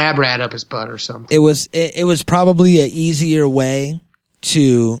lab rat up his butt or something. It was probably an easier way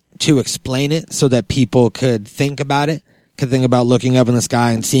to explain it so that people could think about it. Could think about looking up in the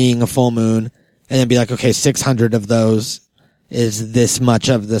sky and seeing a full moon and then be like, okay, 600 of those is this much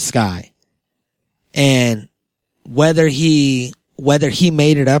of the sky. And whether he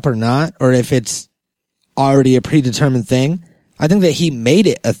made it up or not, or if it's already a predetermined thing, I think that he made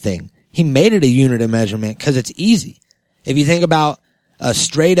it a thing. He made it a unit of measurement because it's easy. If you think about a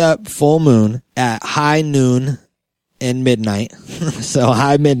straight up full moon at high noon and midnight, so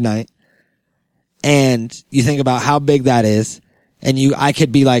high midnight, and you think about how big that is, and I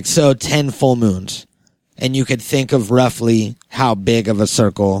could be like, so 10 full moons, and you could think of roughly how big of a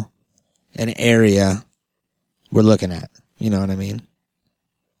circle, an area we're looking at. You know what I mean?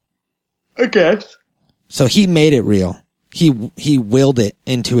 I guess. So he made it real. He willed it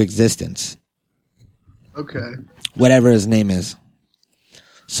into existence. Okay. Whatever his name is.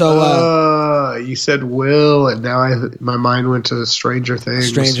 So you said will, and now my mind went to Stranger Things.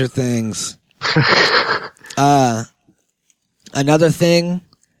 Stranger Things. Another thing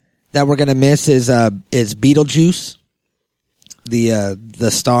that we're gonna miss is Betelgeuse, the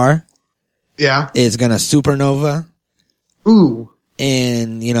star. Yeah, is gonna supernova. Ooh,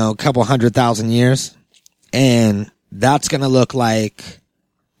 in a couple 100,000 years, and that's gonna look like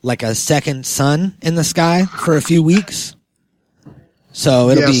a second sun in the sky for a few weeks. So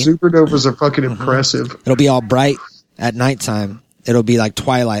it'll be supernovas are fucking impressive. It'll be all bright at nighttime. It'll be like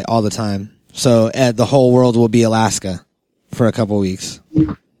twilight all the time. So the whole world will be Alaska for a couple weeks.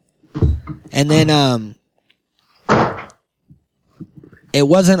 And then it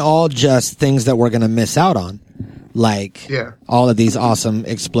wasn't all just things that we're going to miss out on. Like all of these awesome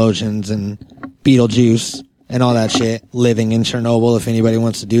explosions and Beetlejuice and all that shit. Living in Chernobyl if anybody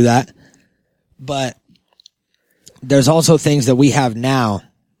wants to do that. But there's also things that we have now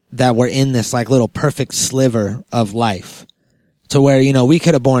that were in this like little perfect sliver of life. To where, we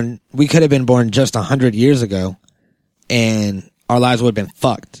could have been born just 100 years ago and our lives would have been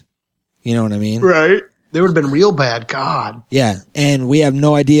fucked. You know what I mean? Right. They would have been real bad. God. Yeah. And we have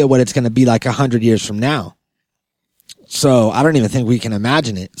no idea what it's going to be like 100 years from now. So I don't even think we can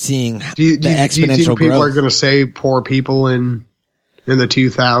imagine it, seeing the exponential do you think growth. People are going to say poor people in the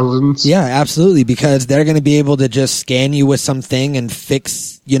 2000s? Yeah, absolutely. Because they're going to be able to just scan you with something and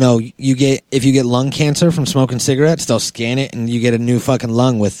fix, if you get lung cancer from smoking cigarettes, they'll scan it and you get a new fucking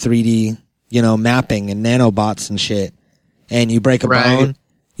lung with 3D, mapping and nanobots and shit. And you break a bone.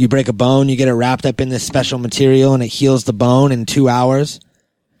 You break a bone, you get it wrapped up in this special material and it heals the bone in 2 hours.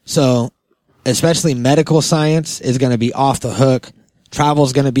 So, especially medical science is going to be off the hook. Travel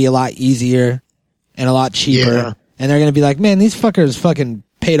is going to be a lot easier and a lot cheaper. Yeah. And they're going to be like, man, these fuckers fucking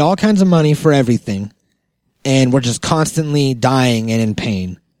paid all kinds of money for everything. And we're just constantly dying and in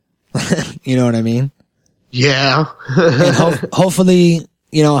pain. You know what I mean? Yeah. And hopefully,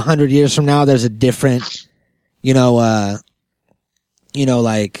 100 years from now, there's a different,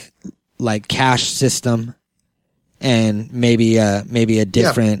 like cash system and maybe a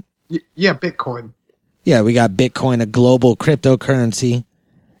different. Yeah, Bitcoin. Yeah, we got Bitcoin, a global cryptocurrency.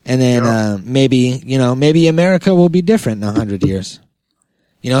 And then, maybe America will be different in 100 years.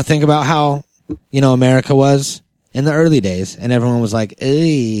 Think about how, America was in the early days and everyone was like,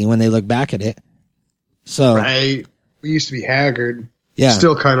 "Ey," when they look back at it. So. Right. We used to be haggard. Yeah.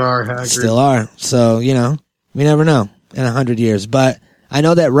 Still kind of are haggard. Still are. So, we never know in 100 years. But I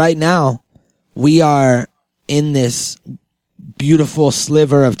know that right now, we are in this beautiful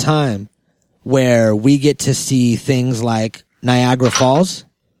sliver of time where we get to see things like Niagara Falls,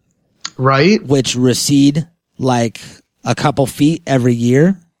 Right? which recede like a couple feet every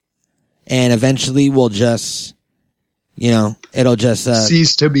year, and eventually will just, it'll just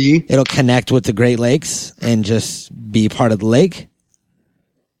Cease to be. it'll connect with the Great Lakes and just be part of the lake.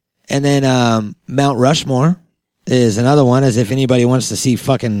 And then Mount Rushmore is another one, as if anybody wants to see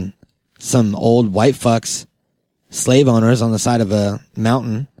fucking some old white fucks, slave owners on the side of a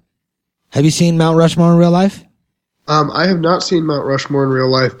mountain. Have you seen Mount Rushmore in real life? I have not seen Mount Rushmore in real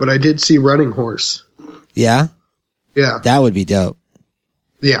life, but I did see Running Horse. Yeah? Yeah. That would be dope.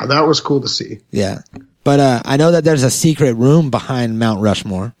 Yeah, that was cool to see. Yeah. But I know that there's a secret room behind Mount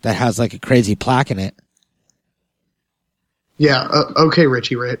Rushmore that has like a crazy plaque in it. Yeah, okay,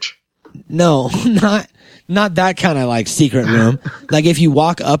 Richie Rich. No, not that kind of like secret room. Like if you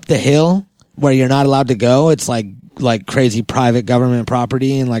walk up the hill where you're not allowed to go, it's like crazy private government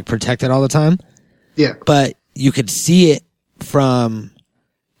property and like protected all the time. Yeah. But you could see it from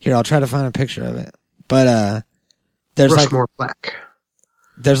here. I'll try to find a picture of it. But there's Rushmore plaque.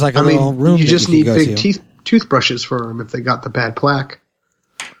 there's like a little room. You that just you need can go big to. toothbrushes for them if they got the bad plaque.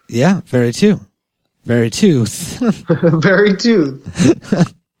 Yeah, very tooth. Very tooth. Very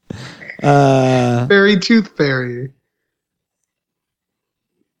tooth. Very tooth fairy.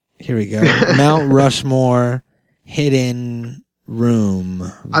 Here we go. Mount Rushmore hidden room.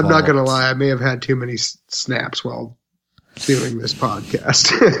 I'm not going to vault. lie. I may have had too many snaps while doing this podcast.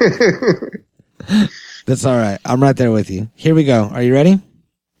 That's all right. I'm right there with you. Here we go. Are you ready?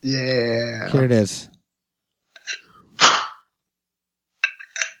 Yeah. Here it is.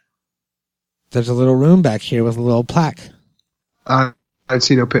 There's a little room back here with a little plaque. I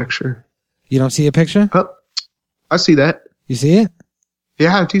see no picture. You don't see a picture? Oh, I see that. You see it?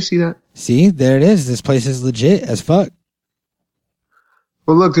 Yeah, I do see that. See? There it is. This place is legit as fuck.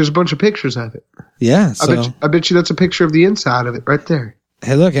 Well, look, there's a bunch of pictures of it. Yeah. So, I bet you that's a picture of the inside of it right there.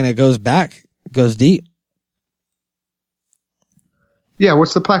 hey, look, and it goes back. Goes deep. Yeah,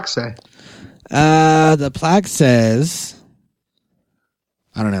 what's the plaque say? The plaque says,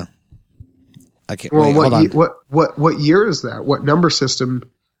 I don't know. I can't. Well, Wait, hold on. what year is that? What number system?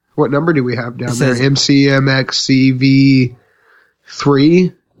 What number do we have down It there? says-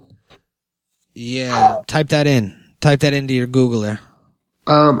 MCMXCV3. Yeah. Type that in. Type that into your Googler.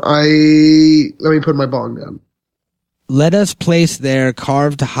 Let me put my bong down. Let us place there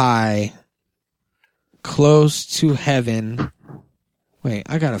carved high, close to heaven. Wait,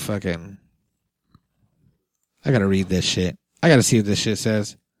 I gotta read this shit. I gotta see what this shit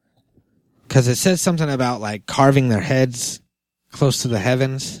says. Cause it says something about like carving their heads close to the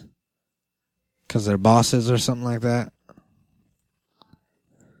heavens. Cause they're bosses or something like that.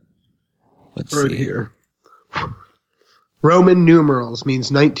 Let's Right see. here. Roman numerals means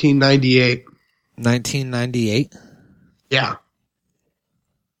 1998. 1998. Yeah.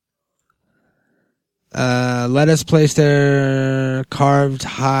 Let us place there carved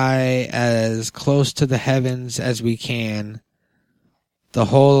high as close to the heavens as we can. The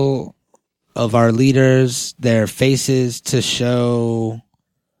whole of our leaders, their faces to show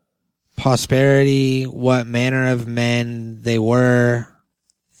prosperity, what manner of men they were,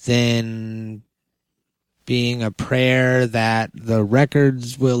 then being a prayer that the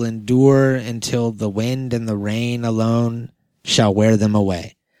records will endure until the wind and the rain alone shall wear them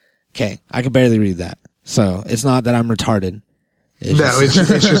away. Okay, I can barely read that. So it's not that I'm retarded. It's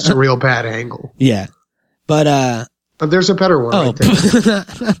just a real bad angle. Yeah. But There's a better one right there.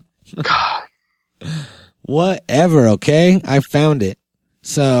 God. Whatever, okay? I found it.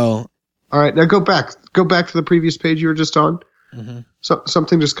 So All right, now go back to the previous page you were just on. Mm-hmm. So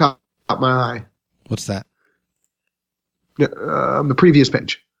something just caught my eye. what's that? The previous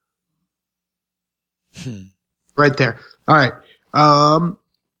page. Right there. All right. God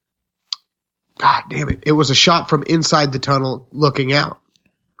damn it. It was a shot from inside the tunnel looking out.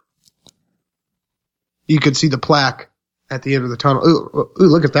 You could see the plaque at the end of the tunnel. Ooh,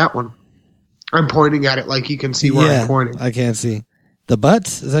 look at that one. I'm pointing at it like you can see where I'm pointing. I can't see. The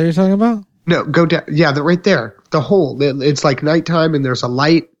butts? Is that what you're talking about? No, go down. Yeah, right there. The hole. It's like nighttime and there's a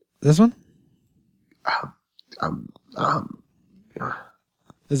light. This one?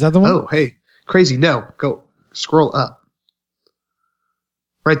 Is that the one? Oh, hey. Crazy. No. Go. Scroll up.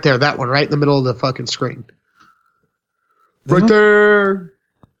 Right there. That one. Right in the middle of the fucking screen. This Right one? there.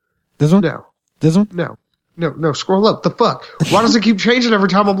 This one? No. This one? No. Scroll up. The fuck? Why does it keep changing every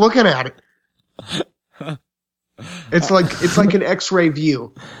time I'm looking at it? It's like an X-ray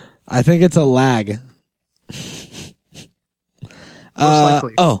view. I think it's a lag. Most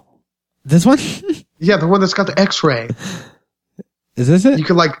likely. Oh, This one? Yeah, the one that's got the X-ray. Is this it? You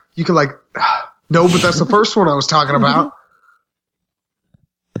could like. No, but that's the first one I was talking about.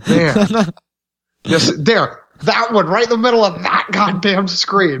 Man. Yes, there. That one right in the middle of that goddamn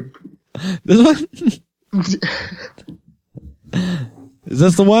screen. This one? Is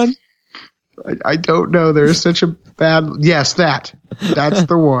this the one? I don't know. There's such a bad. Yes, that's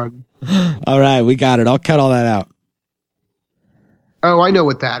the one. All right, we got it. I'll cut all that out. Oh, I know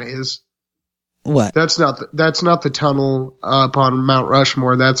what that is. What? That's not the tunnel up on Mount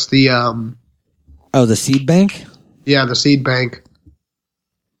Rushmore. That's the the seed bank? Yeah, the seed bank.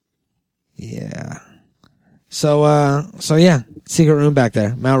 Yeah. So yeah, secret room back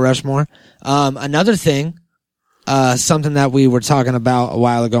there, Mount Rushmore. Another thing, something that we were talking about a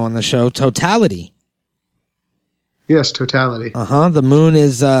while ago on the show, totality. Yes, totality. The moon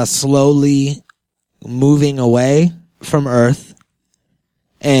is slowly moving away from Earth,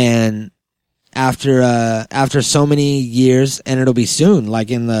 and after so many years, and it'll be soon,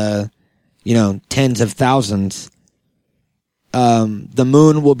 like in the tens of thousands, the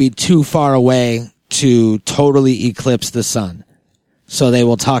moon will be too far away to totally eclipse the sun. So they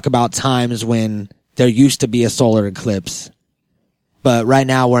will talk about times when there used to be a solar eclipse, but right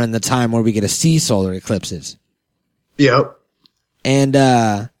now we're in the time where we get to see solar eclipses. Yep. And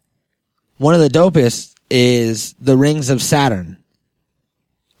one of the dopest is the rings of Saturn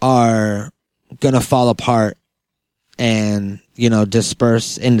are gonna fall apart and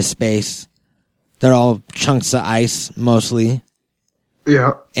disperse into space. They're all chunks of ice mostly.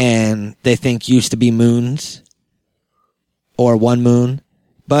 Yeah. And they think used to be moons or one moon.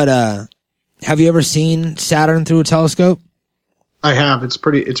 But have you ever seen Saturn through a telescope? I have. It's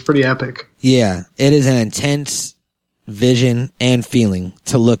pretty epic. Yeah, it is an intense vision and feeling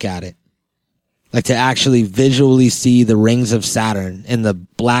to look at it. Like to actually visually see the rings of Saturn in the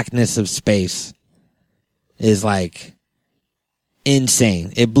blackness of space is like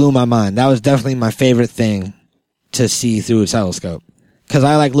insane. It blew my mind. That was definitely my favorite thing to see through a telescope. Cause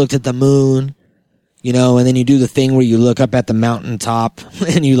I looked at the moon, and then you do the thing where you look up at the mountaintop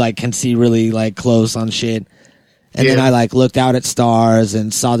and you can see really close on shit. And then I looked out at stars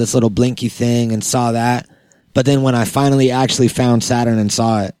and saw this little blinky thing and saw that. But then when I finally actually found Saturn and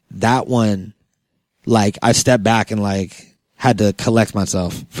saw it, that one, I stepped back and had to collect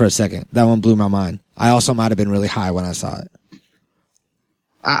myself for a second. That one blew my mind. I also might have been really high when I saw it.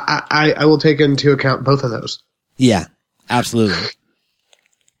 I will take into account both of those. Yeah, absolutely.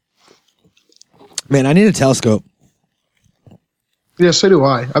 Man, I need a telescope. Yeah, so do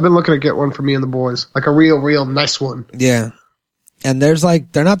I. I've been looking to get one for me and the boys. Like a real nice one. Yeah. And there's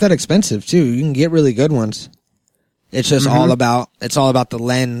they're not that expensive too. You can get really good ones. It's just all about the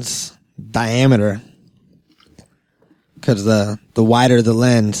lens diameter. Cause the wider the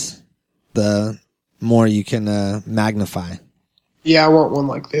lens, the more you can magnify. Yeah, I want one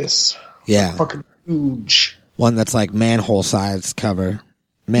like this. Yeah. Fucking huge. One that's manhole size cover.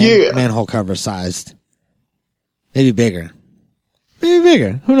 Manhole cover sized. Maybe bigger.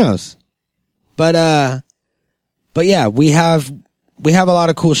 Who knows? But yeah, we have a lot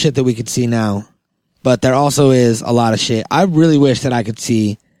of cool shit that we could see now. But there also is a lot of shit. I really wish that I could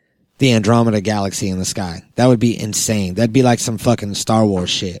see the Andromeda Galaxy in the sky. That would be insane. That'd be like some fucking Star Wars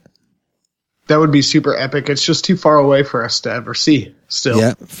shit. That would be super epic. It's just too far away for us to ever see still.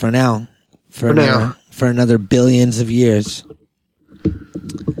 Yeah, for now. For another billions of years.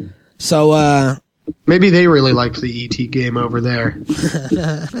 So, maybe they really liked the ET game over there.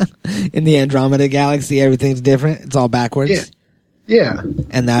 In the Andromeda Galaxy, everything's different. It's all backwards. Yeah.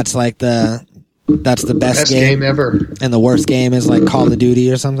 And that's the best game ever. And the worst game is Call of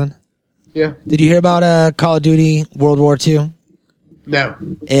Duty or something. Yeah. Did you hear about Call of Duty World War II? No.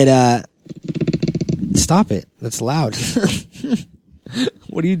 It stop it. That's loud.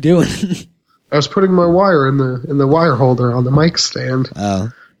 What are you doing? I was putting my wire in the wire holder on the mic stand. Oh.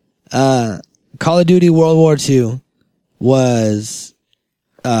 Call of Duty World War II was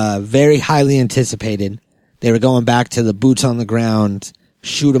very highly anticipated. They were going back to the boots on the ground,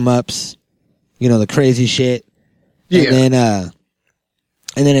 shoot 'em ups, the crazy shit. Yeah.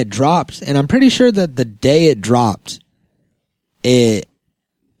 And then it dropped, and I'm pretty sure that the day it dropped, the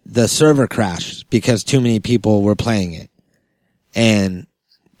server crashed because too many people were playing it. And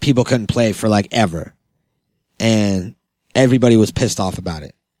people couldn't play for ever. And everybody was pissed off about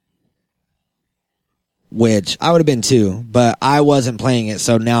it. Which I would have been too, but I wasn't playing it,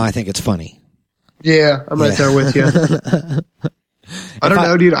 so now I think it's funny. Yeah, I'm right there with you. I don't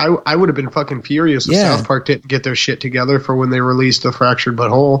know, dude. I would have been fucking furious if South Park didn't get their shit together for when they released The Fractured But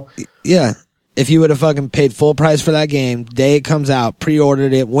Whole. Yeah. If you would have fucking paid full price for that game, day it comes out,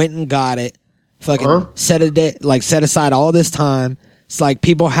 pre-ordered it, went and got it, fucking set aside all this time. It's like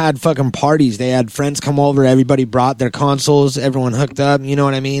people had fucking parties. They had friends come over. Everybody brought their consoles. Everyone hooked up. You know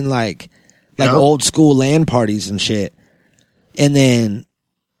what I mean? Like old school LAN parties and shit. And then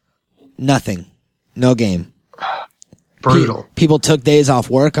nothing. No game. Brutal. People took days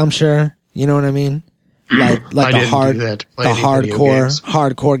off work, I'm sure. You know what I mean? Like I didn't do that to play any video games.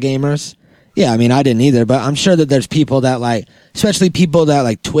 hardcore gamers. Yeah, I mean, I didn't either, but I'm sure that there's people that like, especially people that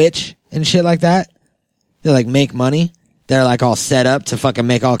like Twitch and shit like that. They like make money. They're like all set up to fucking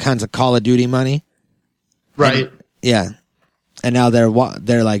make all kinds of Call of Duty money. Right. And, yeah. And now they're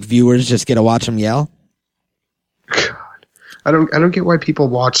like viewers just get to watch them yell. God. I don't get why people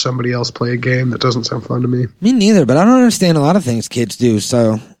watch somebody else play a game. That doesn't sound fun to me. Me neither, but I don't understand a lot of things kids do,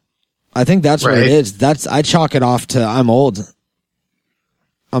 so I think that's what it is. I chalk it off to I'm old.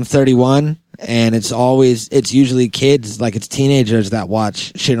 I'm 31, and it's usually kids, like it's teenagers that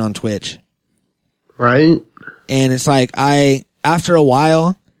watch shit on Twitch. Right? And it's like after a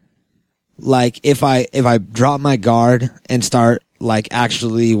while, like if I drop my guard and start like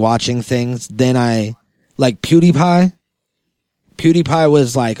actually watching things, then like PewDiePie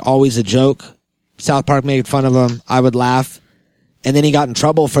was like always a joke. South Park made fun of him. I would laugh. And then he got in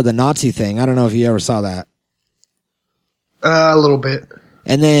trouble for the Nazi thing. I don't know if you ever saw that. A little bit.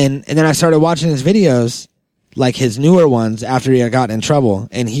 And then I started watching his videos, like his newer ones, after he got in trouble,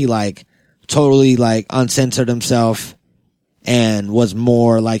 and he like totally like uncensored himself and was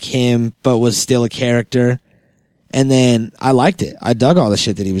more like him, but was still a character. And then I liked it. I dug all the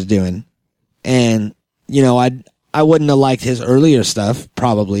shit that he was doing. And, you know, I wouldn't have liked his earlier stuff,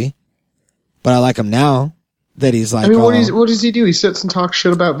 probably, but I like him now. That he's like, I mean, what does he do? He sits and talks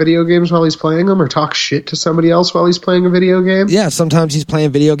shit about video games while he's playing them, or talks shit to somebody else while he's playing a video game? Yeah, sometimes he's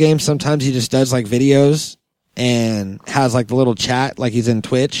playing video games. Sometimes he just does like videos and has like the little chat like he's in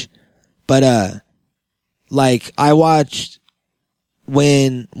Twitch. But like I watched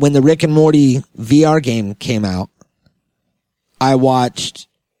when the Rick and Morty VR game came out, I watched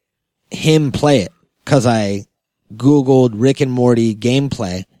him play it because I Googled Rick and Morty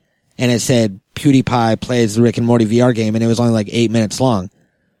gameplay and it said PewDiePie plays the Rick and Morty VR game, and it was only like 8 minutes long.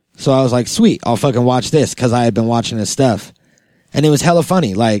 So I was like, sweet, I'll fucking watch this because I had been watching his stuff. And it was hella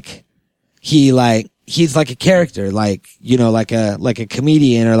funny. Like, he's like a character, like, you know, like a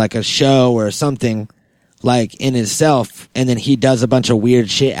comedian or like a show or something, like in himself. And then he does a bunch of weird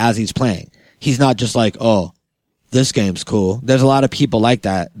shit as he's playing. He's not just like, oh, this game's cool. There's a lot of people like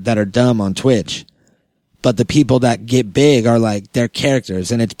that are dumb on Twitch. But the people that get big are like, they're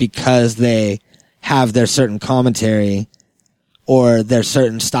characters, and it's because they have their certain commentary or their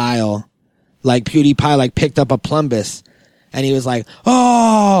certain style. Like PewDiePie like picked up a plumbus and he was like,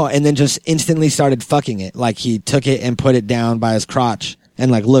 oh, and then just instantly started fucking it. Like he took it and put it down by his crotch and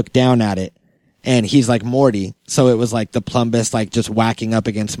like looked down at it. And he's like Morty. So it was like the plumbus like just whacking up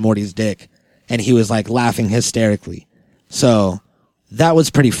against Morty's dick. And he was like laughing hysterically. So that was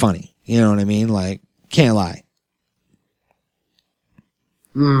pretty funny. You know what I mean? Like, can't lie.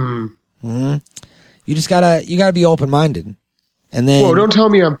 Mm-hmm. You gotta be open-minded. And then, whoa, don't tell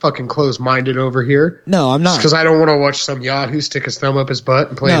me I'm fucking closed-minded over here. No, I'm not. Because I don't want to watch some Yahoo stick his thumb up his butt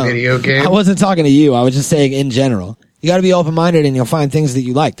and play a video game. I wasn't talking to you. I was just saying in general. You gotta be open-minded and you'll find things that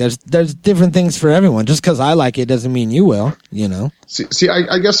you like. There's different things for everyone. Just because I like it doesn't mean you will, you know? See,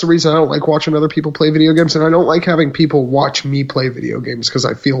 I guess the reason I don't like watching other people play video games, and I don't like having people watch me play video games because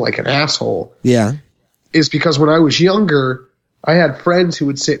I feel like an asshole. Yeah. Is because when I was younger, I had friends who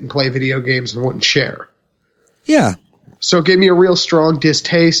would sit and play video games and wouldn't share. Yeah. So it gave me a real strong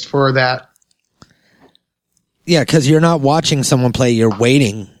distaste for that. Yeah, because you're not watching someone play, you're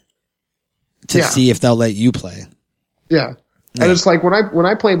waiting to see if they'll let you play. Yeah. And it's like when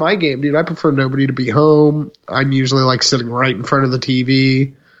I play my game, dude, I prefer nobody to be home. I'm usually like sitting right in front of the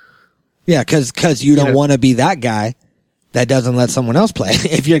TV. Yeah, because you don't want to be that guy that doesn't let someone else play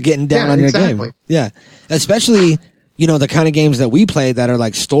if you're getting down on your game. Yeah. Especially, you know, the kind of games that we play that are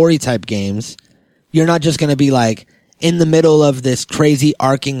like story type games. You're not just going to be like in the middle of this crazy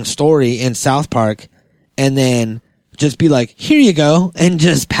arcing story in South Park and then just be like, here you go, and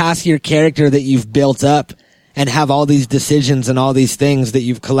just pass your character that you've built up and have all these decisions and all these things that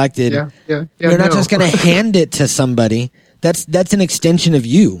you've collected. Yeah, you're not just going to hand it to somebody. That's an extension of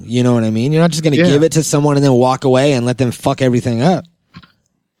you. You know what I mean? You're not just going to give it to someone and then walk away and let them fuck everything up.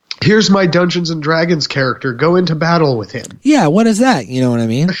 Here's my Dungeons and Dragons character. Go into battle with him. Yeah, what is that? You know what I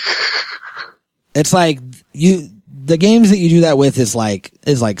mean? It's like the games that you do that with is like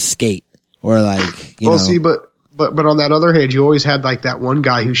Skate or like, you know. See, but But on that other hand, you always had like that one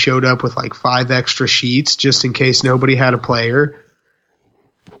guy who showed up with like 5 extra sheets just in case nobody had a player.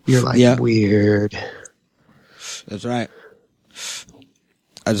 You're like, weird. That's right.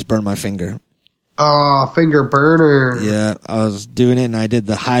 I just burned my finger. Oh, finger burner. Yeah, I was doing it and I did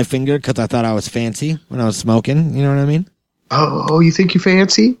the high finger because I thought I was fancy when I was smoking. You know what I mean? Oh, you think you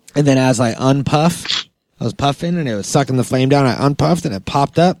fancy? And then as I unpuffed, I was puffing and it was sucking the flame down. I unpuffed and it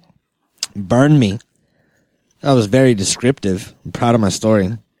popped up, burned me. That was very descriptive. I'm proud of my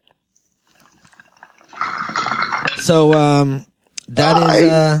story. So,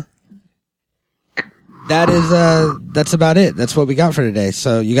 that's about it. That's what we got for today.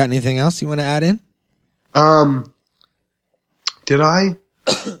 So you got anything else you want to add in? Did I?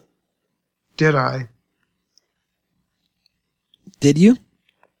 Did I? Did you?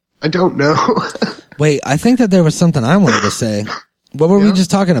 I don't know. Wait, I think that there was something I wanted to say. What were we just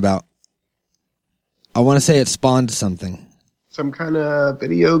talking about? I want to say it spawned something. Some kind of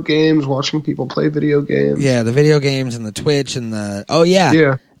video games, watching people play video games. Yeah, the video games and the Twitch and the... Oh, yeah.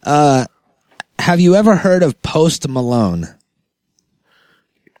 Yeah. Have you ever heard of Post Malone?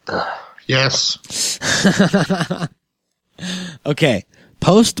 Yes. Okay.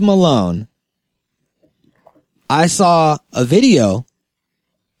 Post Malone. I saw a video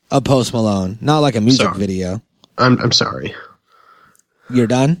of Post Malone, not like a music video. I'm sorry. You're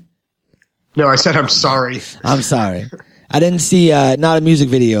done? No, I said I'm sorry. I'm sorry. I didn't see not a music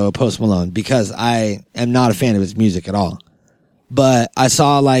video of Post Malone because I am not a fan of his music at all. But I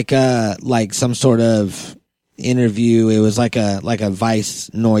saw like some sort of interview. It was like a Vice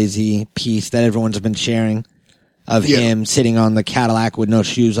noisy piece that everyone's been sharing of him sitting on the Cadillac with no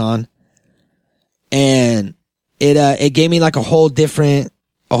shoes on. And it gave me like a whole different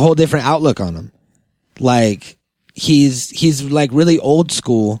outlook on him. Like he's like really old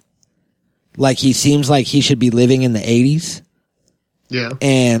school. Like he seems like he should be living in the 80s. Yeah.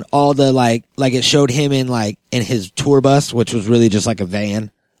 And all the like it showed him in his tour bus, which was really just like a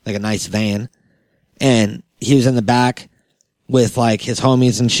van, like a nice van. And he was in the back with like his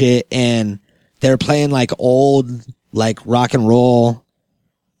homies and shit. And they're playing like old, like rock and roll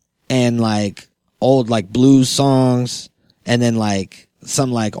and like old, like blues songs. And then like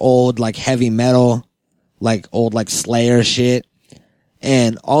some like old, like heavy metal, like old, like Slayer shit.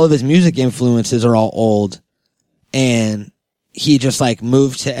 And all of his music influences are all old. And he just like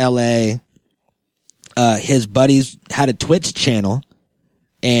moved to LA. His buddies had a Twitch channel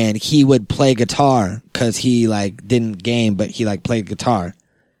and he would play guitar cause he like didn't game, but he like played guitar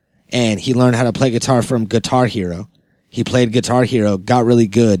and he learned how to play guitar from Guitar Hero. He played Guitar Hero, got really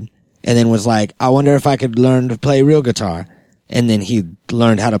good and then was like, I wonder if I could learn to play real guitar. And then he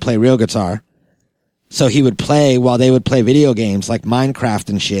learned how to play real guitar. So he would play while they would play video games like Minecraft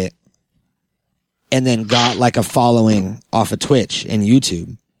and shit. And then got like a following off of Twitch and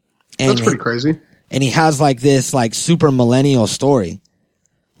YouTube. And that's pretty crazy. And he has like this like super millennial story.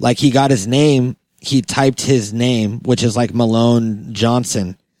 Like he got his name, he typed his name, which is like Malone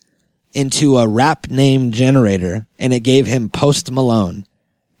Johnson, into a rap name generator and it gave him Post Malone.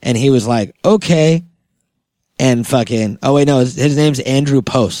 And he was like, okay. And fucking, oh wait, no, his name's Andrew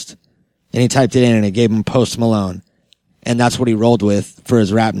Post. And he typed it in and it gave him Post Malone. And that's what he rolled with for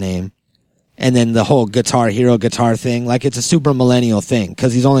his rap name. And then the whole Guitar Hero guitar thing, like it's a super millennial thing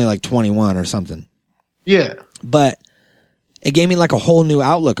because he's only like 21 or something. Yeah. But it gave me like a whole new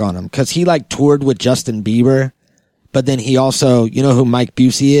outlook on him because he like toured with Justin Bieber. But then he also, you know who Mike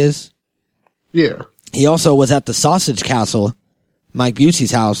Busey is? Yeah. He also was at the Sausage Castle, Mike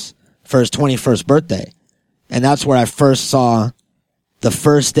Busey's house, for his 21st birthday. And that's where I first saw the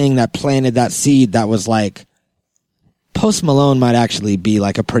first thing that planted that seed that was like, Post Malone might actually be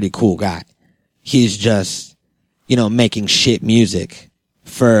like a pretty cool guy. He's just, you know, making shit music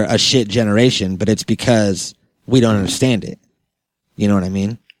for a shit generation, but it's because we don't understand it. You know what I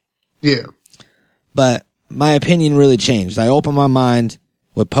mean? Yeah. But my opinion really changed. I opened my mind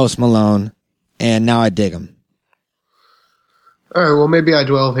with Post Malone, and now I dig him. All right, well, maybe I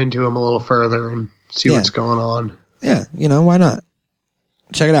delve into him a little further and see what's going on. Yeah, you know, why not?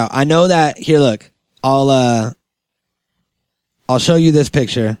 Check it out. I know that, here, look, I'll show you this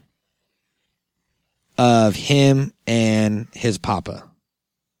picture of him and his papa.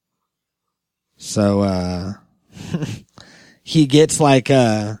 So, he gets like,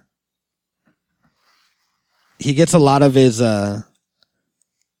 he gets a lot of his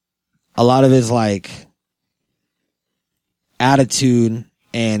like attitude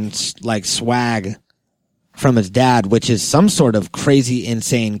and like swag from his dad, which is some sort of crazy,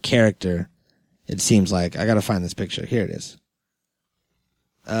 insane character. It seems like. I gotta find this picture. Here it is.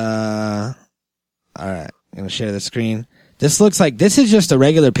 All right. going to share the screen. This is just a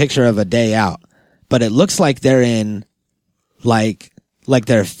regular picture of a day out, but it looks like they're in, like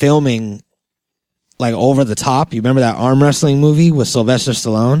they're filming, like Over the Top. You remember that arm wrestling movie with Sylvester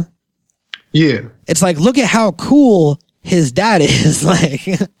Stallone? Yeah. It's like, look at how cool his dad is. Like,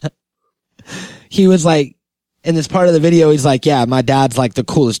 he was like, in this part of the video, he's like, yeah, my dad's like the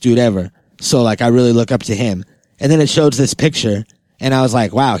coolest dude ever. So like, I really look up to him. And then it shows this picture, and I was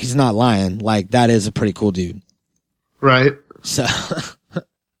like, wow, he's not lying. Like, that is a pretty cool dude. Right. So,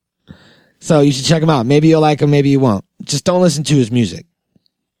 so you should check him out. Maybe you'll like him, maybe you won't. Just don't listen to his music.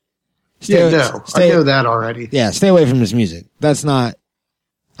 I know that already. Yeah, stay away from his music. That's not,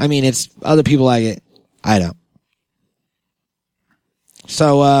 I mean, it's other people like it. I don't.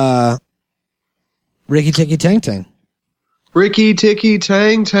 So, Ricky Tikki Tang Tang. Ricky Tikki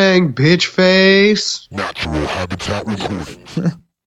Tang Tang, bitch face. Natural Habitat Recording.